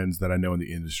my friends that I know in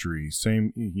the industry.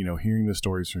 Same, hearing the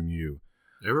stories from you.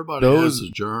 Everybody has a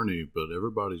journey, but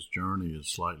everybody's journey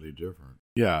is slightly different.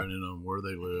 Yeah. Depending on where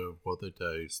they live, what they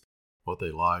taste, what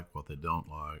they like, what they don't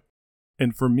like.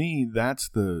 And for me, that's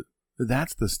the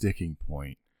sticking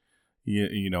point.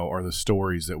 You know, are the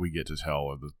stories that we get to tell,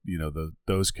 or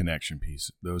those connection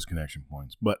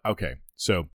points. But okay,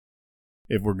 so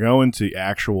if we're going to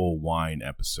actual wine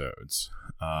episodes,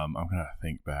 I'm gonna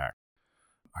think back.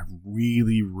 I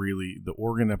really, the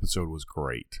Oregon episode was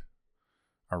great.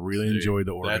 I really enjoyed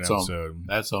the Oregon episode.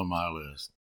 That's on my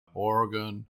list.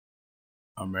 Oregon,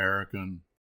 American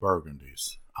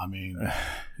Burgundies. I mean,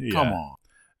 yeah. Come on.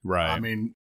 Right. I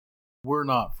mean, we're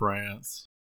not France,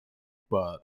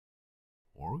 but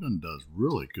Oregon does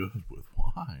really good with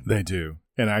wine. They do.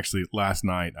 And actually, last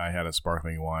night I had a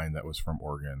sparkling wine that was from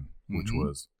Oregon, which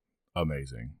was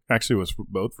amazing. Actually, it was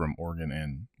both from Oregon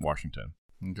and Washington.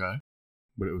 Okay.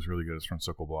 But it was really good. It's from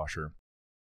Sokol-Blosher.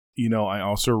 You know, I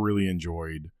also really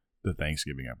enjoyed the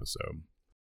Thanksgiving episode.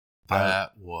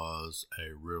 That was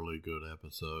a really good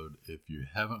episode. If you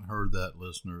haven't heard that,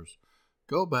 listeners,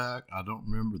 go back. I don't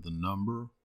remember the number.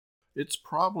 It's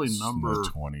probably number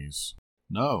 20s.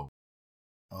 No.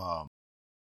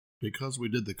 Because we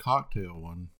did the cocktail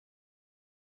one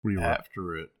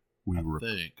after it, I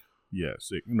think. Yes.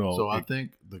 I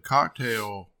think the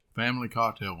family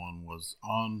cocktail one was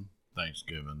on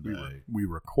Thanksgiving Day. We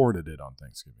recorded it on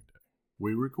Thanksgiving Day.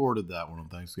 We recorded that one on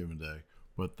Thanksgiving Day,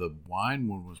 but the wine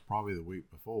one was probably the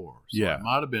week before. So yeah. It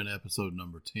might have been episode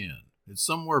number 10. It's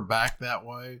somewhere back that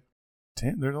way.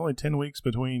 There's only 10 weeks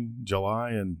between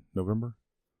July and November.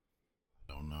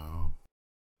 I don't know.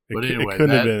 But anyway,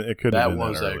 that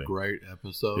was a great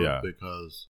episode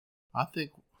because I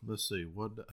think, let's see,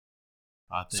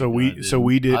 I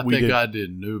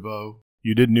did Nouveau.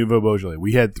 You did Nouveau Beaujolais.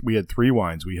 We had 3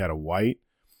 wines. We had a white,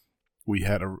 we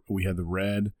had the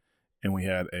red, and we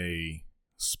had a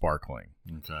sparkling.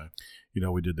 Okay. You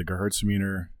know, we did the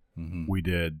Gewürztraminer, we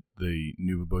did the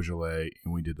Nouveau Beaujolais,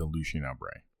 and we did the Lucien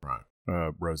Aubrey. Right.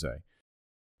 Rosé.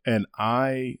 And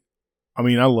I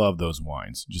love those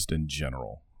wines just in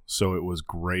general. So it was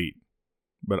great.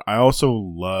 But I also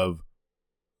love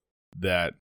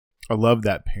that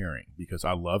pairing because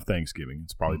I love Thanksgiving.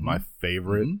 It's probably my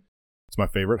favorite. It's my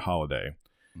favorite holiday.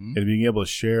 And being able to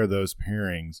share those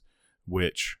pairings,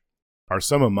 which are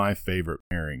some of my favorite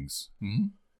pairings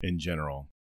in general,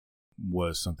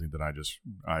 was something that I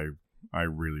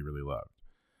really, really loved.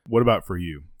 What about for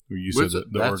you? You said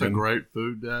that's a great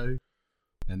food day,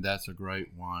 and that's a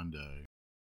great wine day.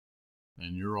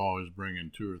 And you're always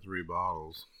bringing 2 or 3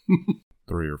 bottles.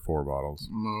 3 or 4 bottles.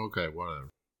 Okay, whatever.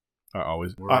 I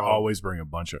always bring a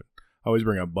bunch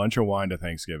of wine to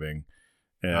Thanksgiving.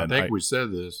 And I think we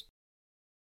said this,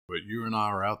 but you and I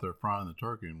are out there frying the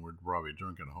turkey, and we're probably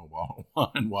drinking a whole bottle of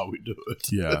wine while we do it.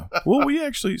 Yeah. Well, we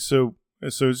actually so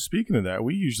speaking of that,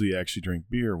 we usually actually drink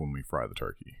beer when we fry the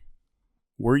turkey.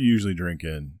 We're usually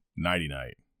drinking Nighty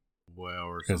Night.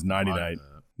 Well, because Nighty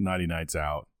Night's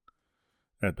out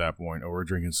at that point, or we're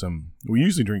drinking we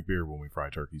usually drink beer when we fry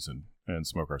turkeys and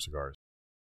smoke our cigars.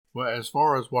 Well, as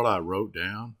far as what I wrote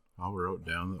down the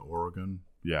Oregon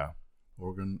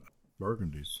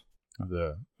Burgundies.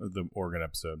 The Oregon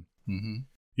episode. Mm-hmm.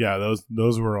 Yeah,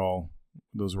 those were all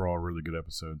really good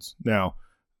episodes. Now,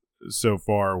 so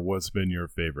far, what's been your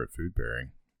favorite food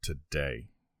pairing today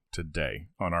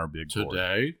on our big board?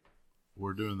 Today?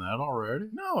 We're doing that already?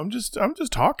 No, I'm just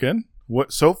talking.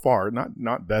 What so far?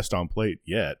 Not best on plate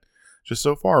yet. Just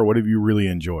so far, what have you really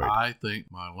enjoyed? I think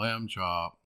my lamb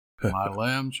chop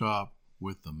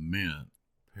with the mint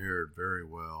paired very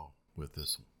well with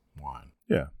this wine.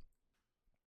 Yeah.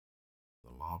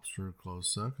 The lobster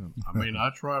close second. I mean, I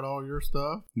tried all your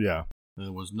stuff. Yeah.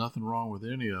 There was nothing wrong with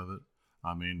any of it.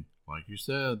 I mean, like you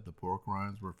said, the pork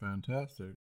rinds were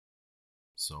fantastic.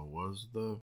 So was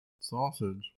the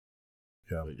sausage.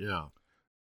 Yeah. But yeah.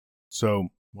 So,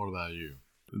 what about you?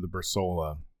 The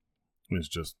Bersola is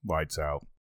just lights out.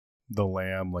 The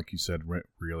lamb, like you said, went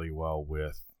really well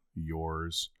with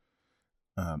yours.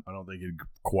 I don't think it'd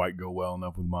quite go well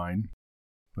enough with mine.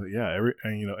 But yeah,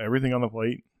 everything on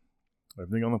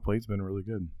the plate's been really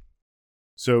good.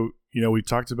 So, we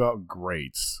talked about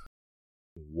greats.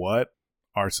 What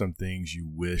are some things you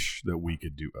wish that we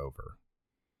could do over?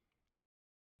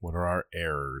 What are our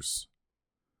errors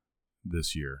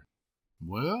this year?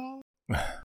 Well,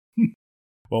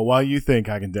 well, while you think,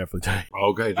 I can definitely tell you.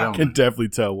 Okay, I can definitely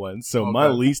tell one. So my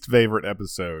least favorite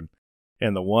episode,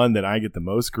 and the one that I get the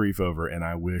most grief over, and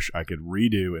I wish I could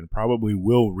redo, and probably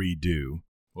will redo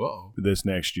this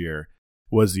next year,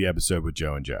 was the episode with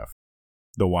Joe and Jeff.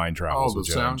 The wine travels with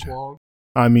Joe and Jeff. Quality?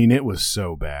 I mean, it was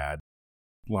so bad.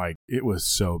 Like, it was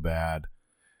so bad.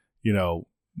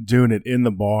 doing it in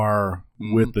the bar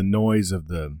Mhm. with the noise of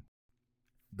the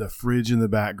fridge in the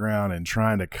background and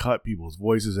trying to cut people's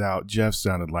voices out. Jeff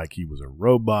sounded like he was a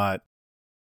robot.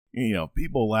 You know,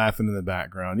 people laughing in the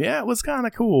background. Yeah, it was kind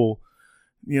of cool,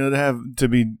 you know, to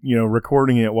be, you know,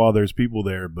 recording it while there's people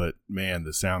there. But man,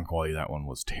 the sound quality of that one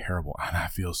was terrible. And I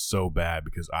feel so bad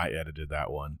because I edited that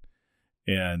one.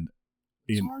 And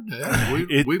It's hard to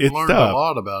edit. We've it's learned tough. a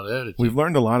lot about editing. We've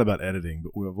learned a lot about editing,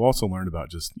 but we've also learned about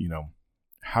just, you know,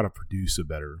 how to produce a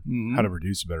better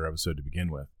episode to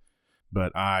begin with.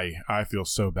 But I feel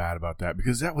so bad about that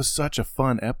because that was such a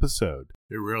fun episode.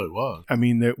 It really was. I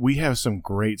mean, we have some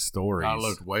great stories. I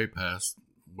looked way past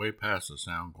the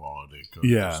sound quality because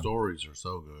Yeah. the stories are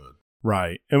so good.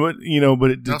 Right. And what, you know,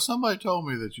 but it Now, somebody told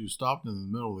me that you stopped in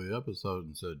the middle of the episode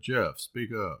and said, "Jeff, speak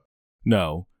up."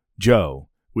 no, Joe.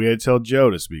 We had to tell Joe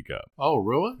to speak up Oh,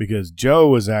 really? because Joe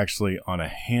was actually on a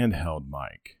handheld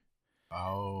mic.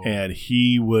 Oh. And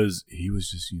he was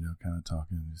just, you know, kind of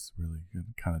talking, just really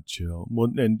kind of chill.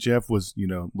 Well, and Jeff was, you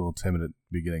know, a little timid at the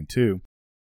beginning too.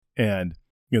 And,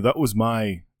 you know, that was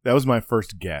my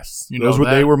first guess. You know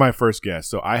They that- were my first guess.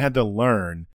 So I had to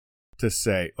learn to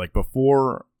say, like,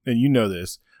 before, and you know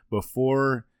this,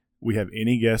 before we have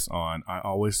any guests on, I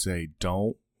always say,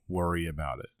 don't worry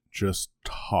about it. Just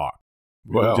talk.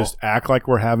 Well- Just act like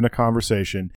we're having a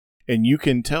conversation. And you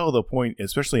can tell the point,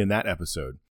 especially in that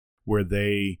episode, where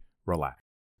they relaxed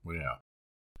Yeah,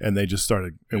 and they just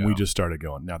started, and we Yeah. just started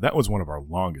going. Now, that was one of our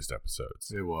longest episodes.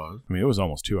 it was. I mean, it was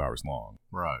almost 2 hours long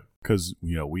Right. because,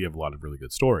 you know, we have a lot of really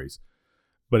good stories.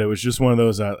 But it was just one of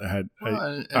those I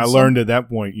And learned at that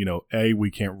point, you know,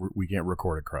 we can't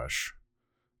record a crush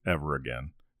ever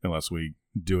again unless we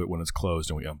do it when it's closed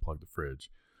and we unplug the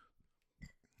fridge.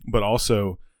 But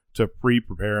also to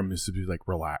prepare them is to be like,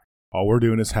 relax. All we're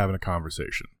doing is having a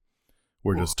conversation.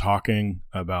 We're just talking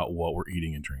about what we're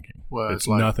eating and drinking. Well, it's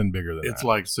nothing bigger than It's that.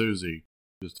 like Susie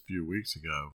just a few weeks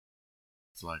ago.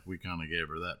 It's like we kind of gave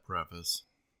her that preface.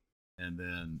 And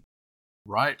then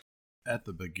right at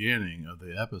the beginning of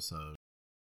the episode,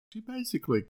 she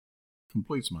basically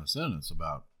completes my sentence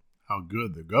about how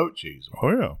good the goat cheese was.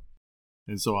 Oh, yeah.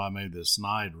 And so I made this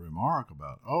snide remark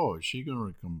about, oh, is she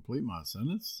going to complete my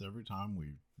sentence every time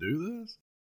we do this?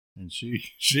 And she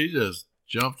just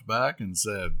jumped back and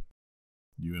said,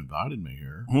 "You invited me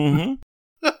here."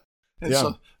 Mm-hmm. And Yeah.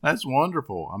 so that's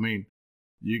wonderful. I mean,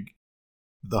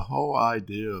 the whole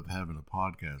idea of having a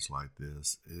podcast like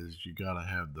this is you got to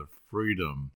have the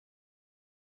freedom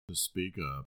to speak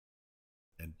up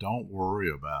and don't worry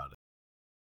about it.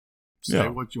 Say Yeah.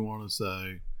 what you want to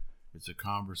say. It's a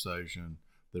conversation.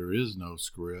 There is no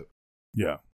script.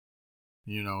 Yeah.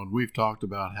 You know, and we've talked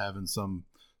about having some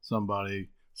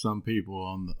people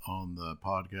on the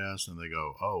podcast, and they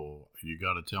go, "Oh, you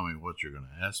got to tell me what you're going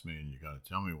to ask me, and you got to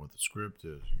tell me what the script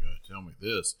is. You got to tell me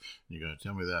this, and you got to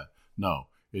tell me that." No,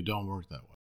 it don't work that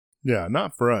way. Yeah,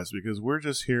 not for us because we're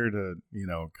just here to, you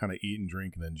know, kind of eat and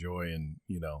drink and enjoy and,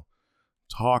 you know,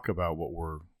 talk about what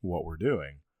we're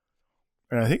doing.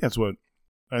 And I think that's what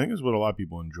a lot of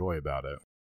people enjoy about it.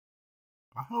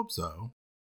 I hope so.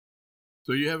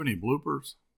 So you have any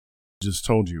bloopers? Just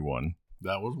told you one.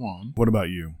 That was one. What about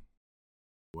you?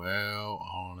 Well,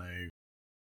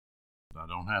 I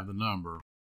don't have the number.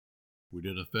 We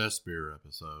did a Fest Beer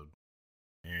episode,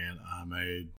 and I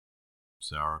made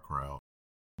sauerkraut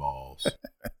balls.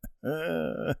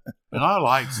 Uh, And I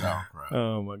like sauerkraut.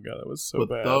 oh my God, that was so but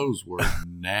bad. those were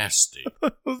nasty.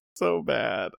 That was so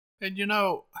bad. And you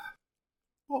know,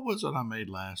 what was it I made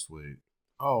last week?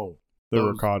 Oh, The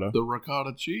ricotta. The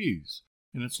ricotta cheese.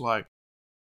 And it's like,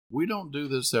 we don't do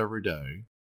this every day.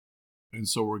 And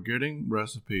so we're getting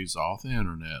recipes off the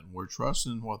internet, and we're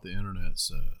trusting what the internet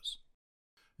says.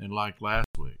 And like last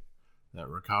week, that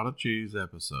ricotta cheese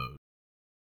episode,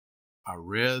 I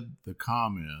read the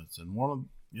comments, and one of,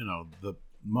 you know, the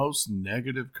most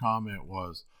negative comment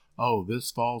was, "Oh, this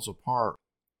falls apart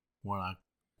when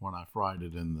I fried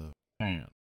it in the pan."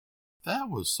 That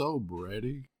was so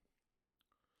bready.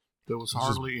 There was It's just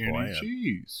hardly any bland.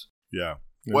 cheese. Yeah.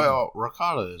 Well,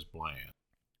 ricotta is bland.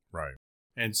 right.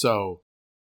 And so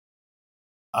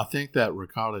I think that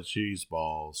ricotta cheese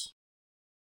balls,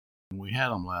 we had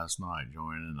them last night,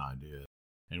 Joanne and I did,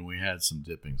 and we had some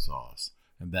dipping sauce,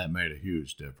 and that made a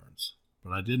huge difference.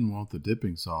 But I didn't want the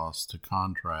dipping sauce to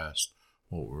contrast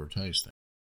what we were tasting.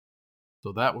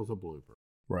 So that was a blooper.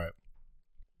 Right.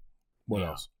 What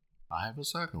Now, else? I have a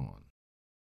second one.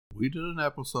 We did an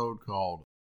episode called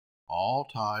All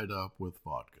Tied Up with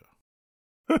Vodka.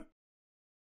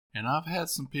 And I've had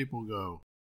some people go,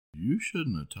 "You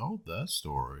shouldn't have told that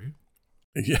story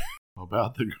Yeah.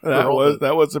 about the girl."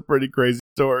 That was a pretty crazy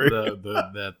story.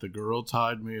 That the girl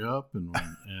tied me up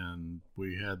and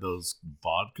we had those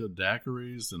vodka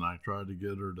daiquiris and I tried to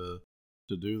get her to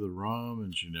do the rum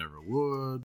and she never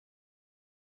would.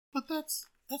 But that's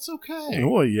okay.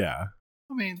 Well, yeah.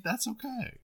 I mean, that's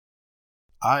okay.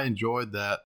 I enjoyed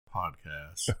that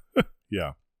podcast.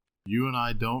 Yeah. You and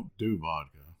I don't do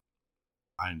vodka.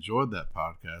 I enjoyed that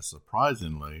podcast,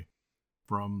 surprisingly,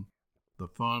 from the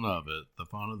fun of it, the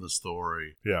fun of the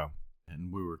story. Yeah.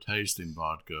 And we were tasting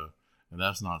vodka, and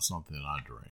that's not something I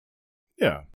drink.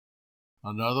 Yeah.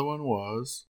 Another one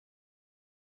was,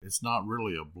 it's not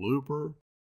really a blooper,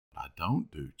 but I don't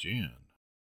do gin.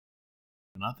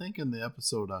 And I think in the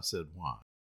episode I said why.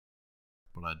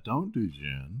 But I don't do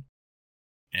gin.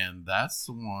 And that's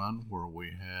the one where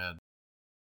we had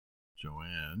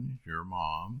Joanne, your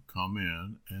mom, come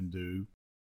in and do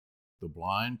the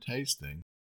blind tasting.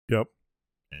 Yep.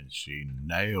 And she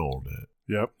nailed it.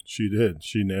 Yep. She did.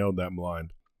 She nailed that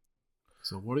blind.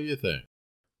 So what do you think?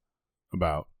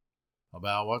 About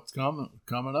what's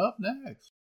coming up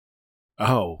next?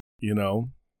 Oh,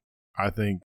 I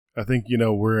think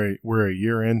we're a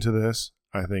year into this.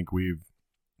 I think we've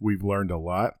learned a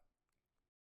lot.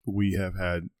 We have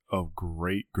had a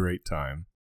great time.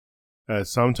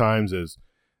 Sometimes as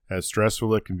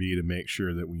stressful it can be to make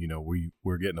sure that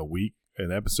we're getting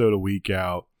an episode a week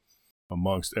out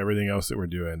amongst everything else that we're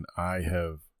doing. I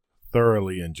have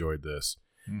thoroughly enjoyed this,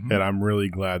 and I'm really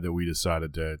glad that we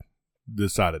decided to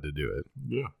do it.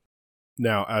 Yeah.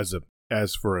 Now,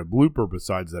 as for a blooper,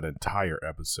 besides that entire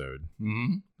episode,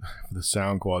 the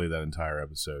sound quality of that entire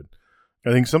episode,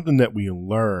 I think something that we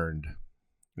learned,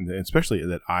 and especially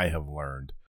that I have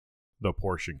learned, the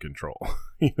portion control.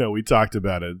 We talked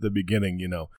about it at the beginning.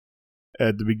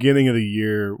 At the beginning of the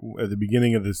year, at the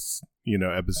beginning of this,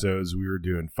 episodes, we were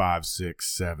doing 5,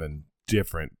 6, 7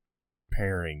 different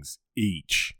pairings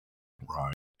each.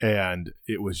 Right. And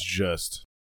it was just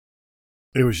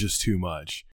too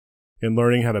much. And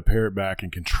learning how to pare it back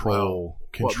and control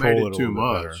what made it it too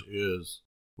much is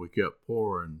we kept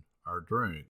pouring our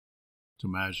drink to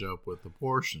match up with the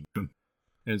portion.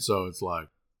 And so it's like,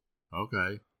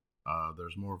 okay,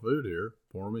 there's more food here,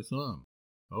 pour me some.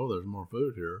 Oh, there's more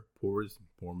food here, pour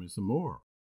me some more.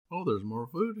 Oh, there's more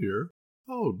food here.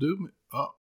 Oh, do me.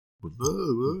 Oh,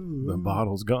 the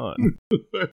bottle's gone.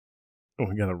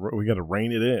 We gotta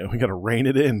rein it in. We gotta rein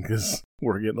it in because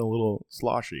we're getting a little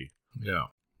sloshy. Yeah,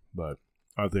 but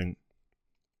I think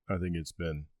it's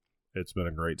been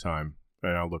a great time,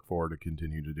 and I look forward to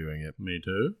continue to doing it. Me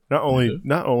too.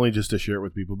 Not only just to share it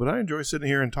with people, but I enjoy sitting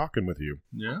here and talking with you.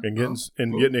 Yeah, and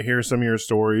getting to hear some of your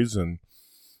stories and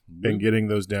getting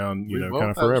those down,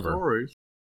 kind of forever. Stories.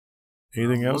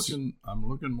 Anything else? I'm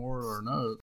looking more at our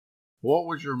note. What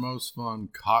was your most fun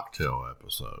cocktail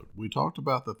episode? We talked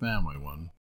about the family one.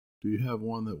 Do you have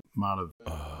one that might have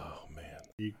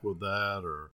equaled that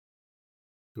or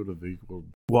could have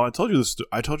equaled? Well, I told you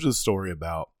the story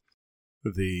about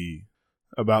the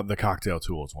cocktail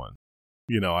tools one.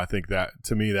 I think that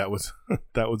to me that was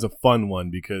a fun one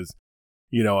because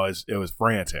it was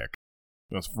frantic.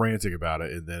 I was frantic about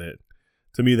it, and then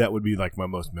to me that would be like my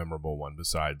most memorable one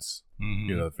besides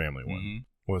the family one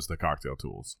was the cocktail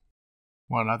tools.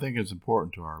 Well, and I think it's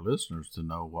important to our listeners to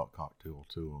know what cocktail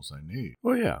tools they need.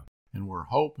 Well, yeah. And we're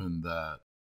hoping that,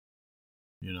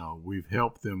 we've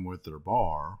helped them with their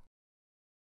bar.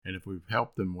 And if we've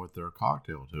helped them with their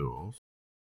cocktail tools,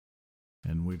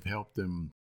 and we've helped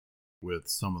them with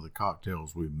some of the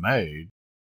cocktails we've made,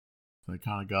 they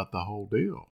kind of got the whole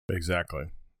deal. Exactly.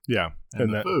 Yeah.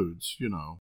 And the foods,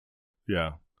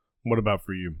 Yeah. What about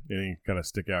for you? Any kind of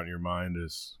stick out in your mind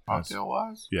as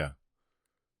cocktail-wise? Yeah.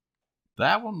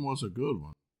 That one was a good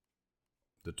one.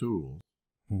 The tools.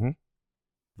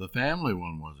 The family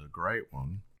one was a great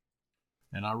one.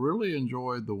 And I really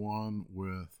enjoyed the one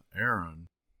with Aaron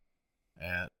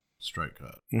at Straight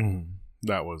Cut.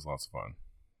 That was lots of fun.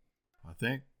 I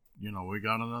think, we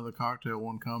got another cocktail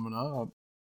one coming up.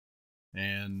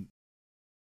 And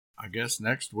I guess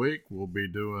next week we'll be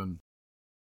doing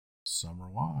summer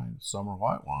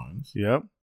white wines. Yep.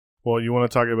 Well, you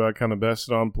want to talk about kind of best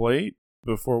on plate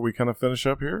before we kind of finish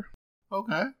up here?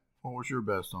 Okay. What was your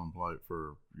best on plate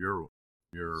for your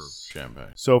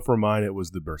champagne? So for mine, it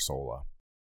was the Bersola.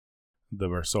 The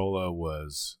Bersola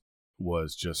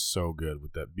was just so good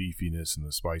with that beefiness and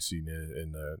the spiciness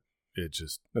and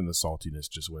the saltiness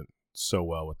just went so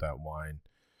well with that wine.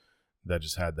 That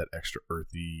just had that extra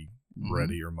earthy,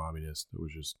 bready umaminess. It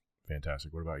was just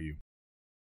fantastic. What about you?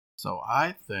 So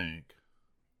I think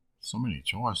so many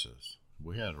choices.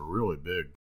 We had a really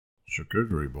big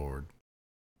charcuterie board,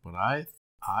 but I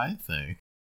think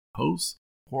Post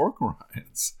pork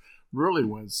rinds really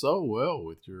went so well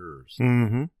with yours.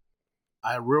 Mm-hmm.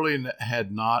 I really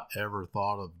had not ever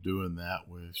thought of doing that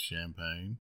with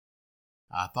champagne.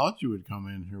 I thought you would come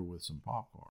in here with some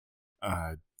popcorn.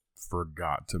 I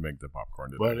forgot to make the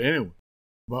popcorn today. But anyway,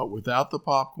 without the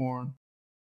popcorn,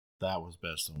 that was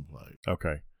best on plate.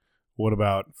 Okay. What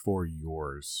about for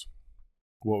yours?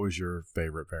 What was your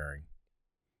favorite pairing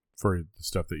for the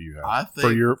stuff that you have? I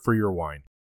think for your wine.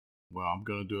 Well, I'm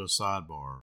going to do a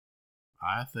sidebar.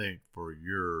 I think for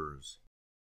yours,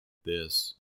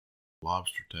 this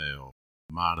lobster tail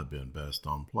might have been best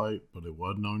on plate, but it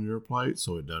wasn't on your plate,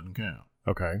 so it doesn't count.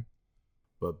 Okay.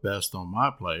 But best on my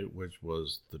plate, which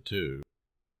was the two,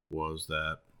 was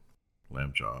that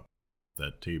lamb chop,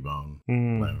 that T-bone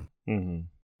lamb. Mm-hmm.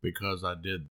 Because I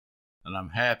did, and I'm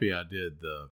happy I did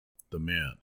the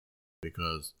mint,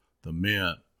 because the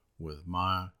mint with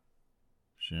my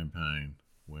champagne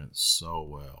went so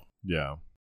well. Yeah.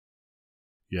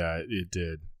 Yeah, it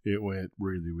did. It went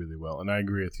really, really well. And I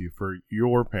agree with you. For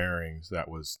your pairings, that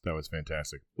was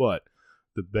fantastic. But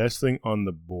the best thing on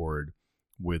the board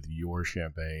with your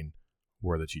champagne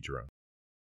were the chicharron.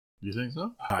 You think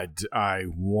so? I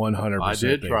 100% I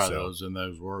did think try so. those, and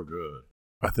those were good.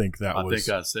 I think I think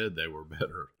I said they were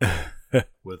better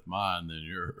with mine than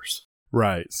yours.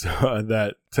 Right. So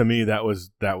that, to me, that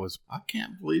was I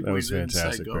can't believe we didn't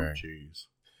say goat pairing. cheese.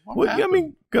 Well, I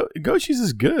mean, goat cheese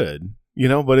is good,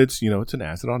 but it's it's an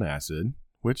acid on acid,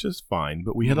 which is fine.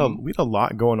 But we had a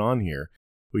lot going on here.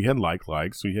 We had likes.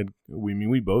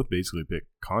 We both basically picked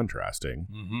contrasting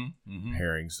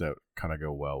pairings that kind of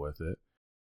go well with it.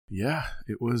 Yeah,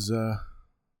 it was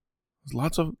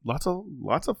lots of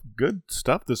good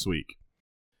stuff this week.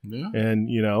 Yeah, and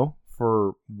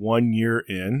for 1 year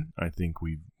in, I think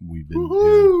we've been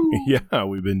Woo-hoo!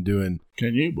 we've been doing.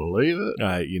 Can you believe it?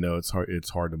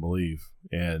 It's hard to believe,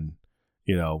 and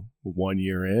 1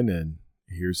 year in, and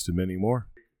here's to many more.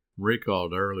 Rick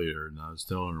called earlier, and I was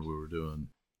telling her we're doing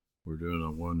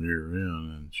a 1 year in,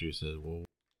 and she said, "Well,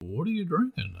 what are you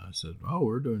drinking?" I said, "Oh,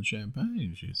 we're doing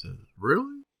champagne." She said,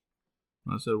 "Really?"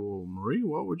 I said, "Well, Marie,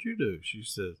 what would you do?" She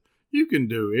said, "You can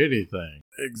do anything.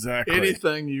 Exactly.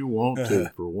 Anything you want to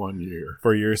for 1 year."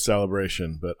 For your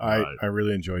celebration. But Right. I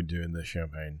really enjoyed doing the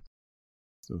champagne.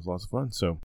 So it was lots of fun.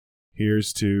 So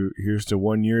here's to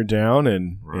 1 year down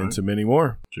and to many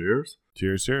more. Cheers.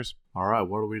 Cheers. All right,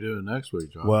 what are we doing next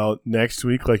week, John? Well, next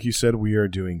week, like you said, we are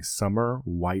doing summer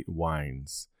white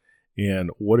wines.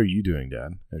 And what are you doing,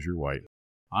 Dad, as your white?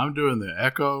 I'm doing the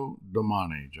Ecco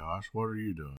Domani, Josh. What are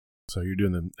you doing? So you're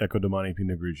doing the Ecco Domani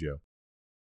Pinot Grigio.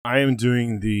 I am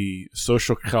doing the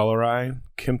Social Kellerei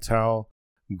Kimtal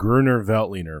Gruner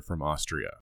Veltliner from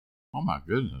Austria. Oh my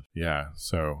goodness! Yeah,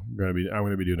 so I'm going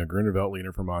to be doing a Gruner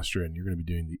Veltliner from Austria, and you're going to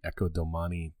be doing the Ecco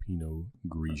Domani Pinot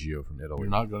Grigio from Italy. You're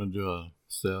not going to do a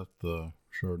Seth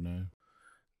Chardonnay?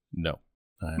 No,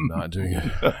 I am not doing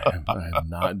it. I am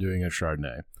not doing a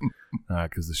Chardonnay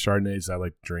because the Chardonnays I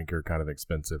like to drink are kind of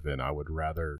expensive, and I would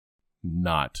rather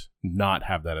not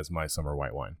have that as my summer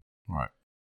white wine. All right.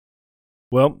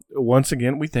 Well, once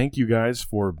again, we thank you guys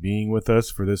for being with us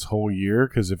for this whole year,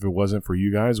 because if it wasn't for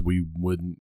you guys, we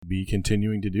wouldn't be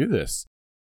continuing to do this.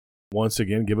 Once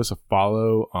again, give us a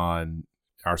follow on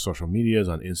our social medias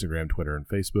on Instagram, Twitter, and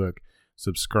Facebook.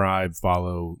 Subscribe,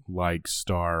 follow, like,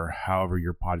 star, however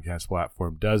your podcast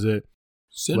platform does it.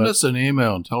 Send us an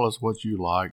email and tell us what you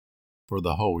like for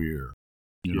the whole year.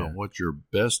 You know, what your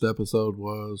best episode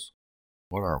was,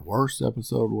 what our worst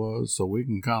episode was, so we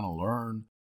can kind of learn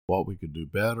what we could do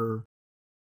better.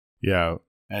 Yeah.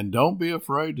 And don't be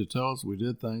afraid to tell us we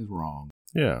did things wrong.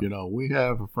 Yeah. We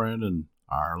have a friend in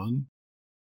Ireland,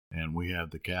 and we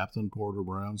have the Captain Porter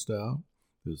Brown Stout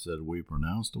that said we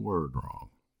pronounced the word wrong.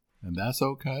 And that's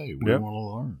okay. We want to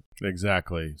learn.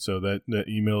 Exactly. So that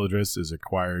email address is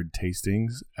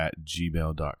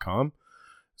acquiredtastings@gmail.com.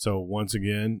 So once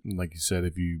again, like you said,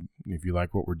 if you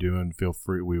like what we're doing, feel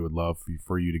free. We would love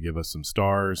for you to give us some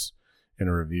stars and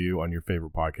a review on your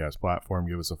favorite podcast platform.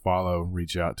 Give us a follow,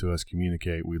 reach out to us,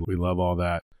 communicate. We love all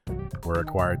that. We're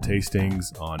Acquired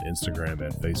Tastings on Instagram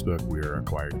and Facebook. We are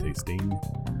Acquired Tasting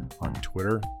on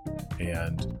Twitter.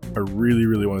 And I really,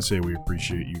 really want to say we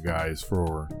appreciate you guys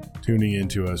for tuning in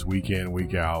to us week in,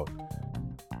 week out,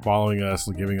 following us,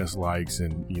 giving us likes,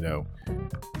 and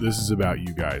this is about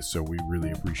you guys, so we really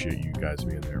appreciate you guys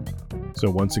being there. So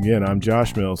once again, I'm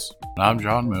Josh Mills. I'm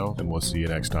John Mills. And we'll see you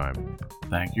next time.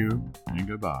 Thank you, and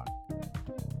goodbye.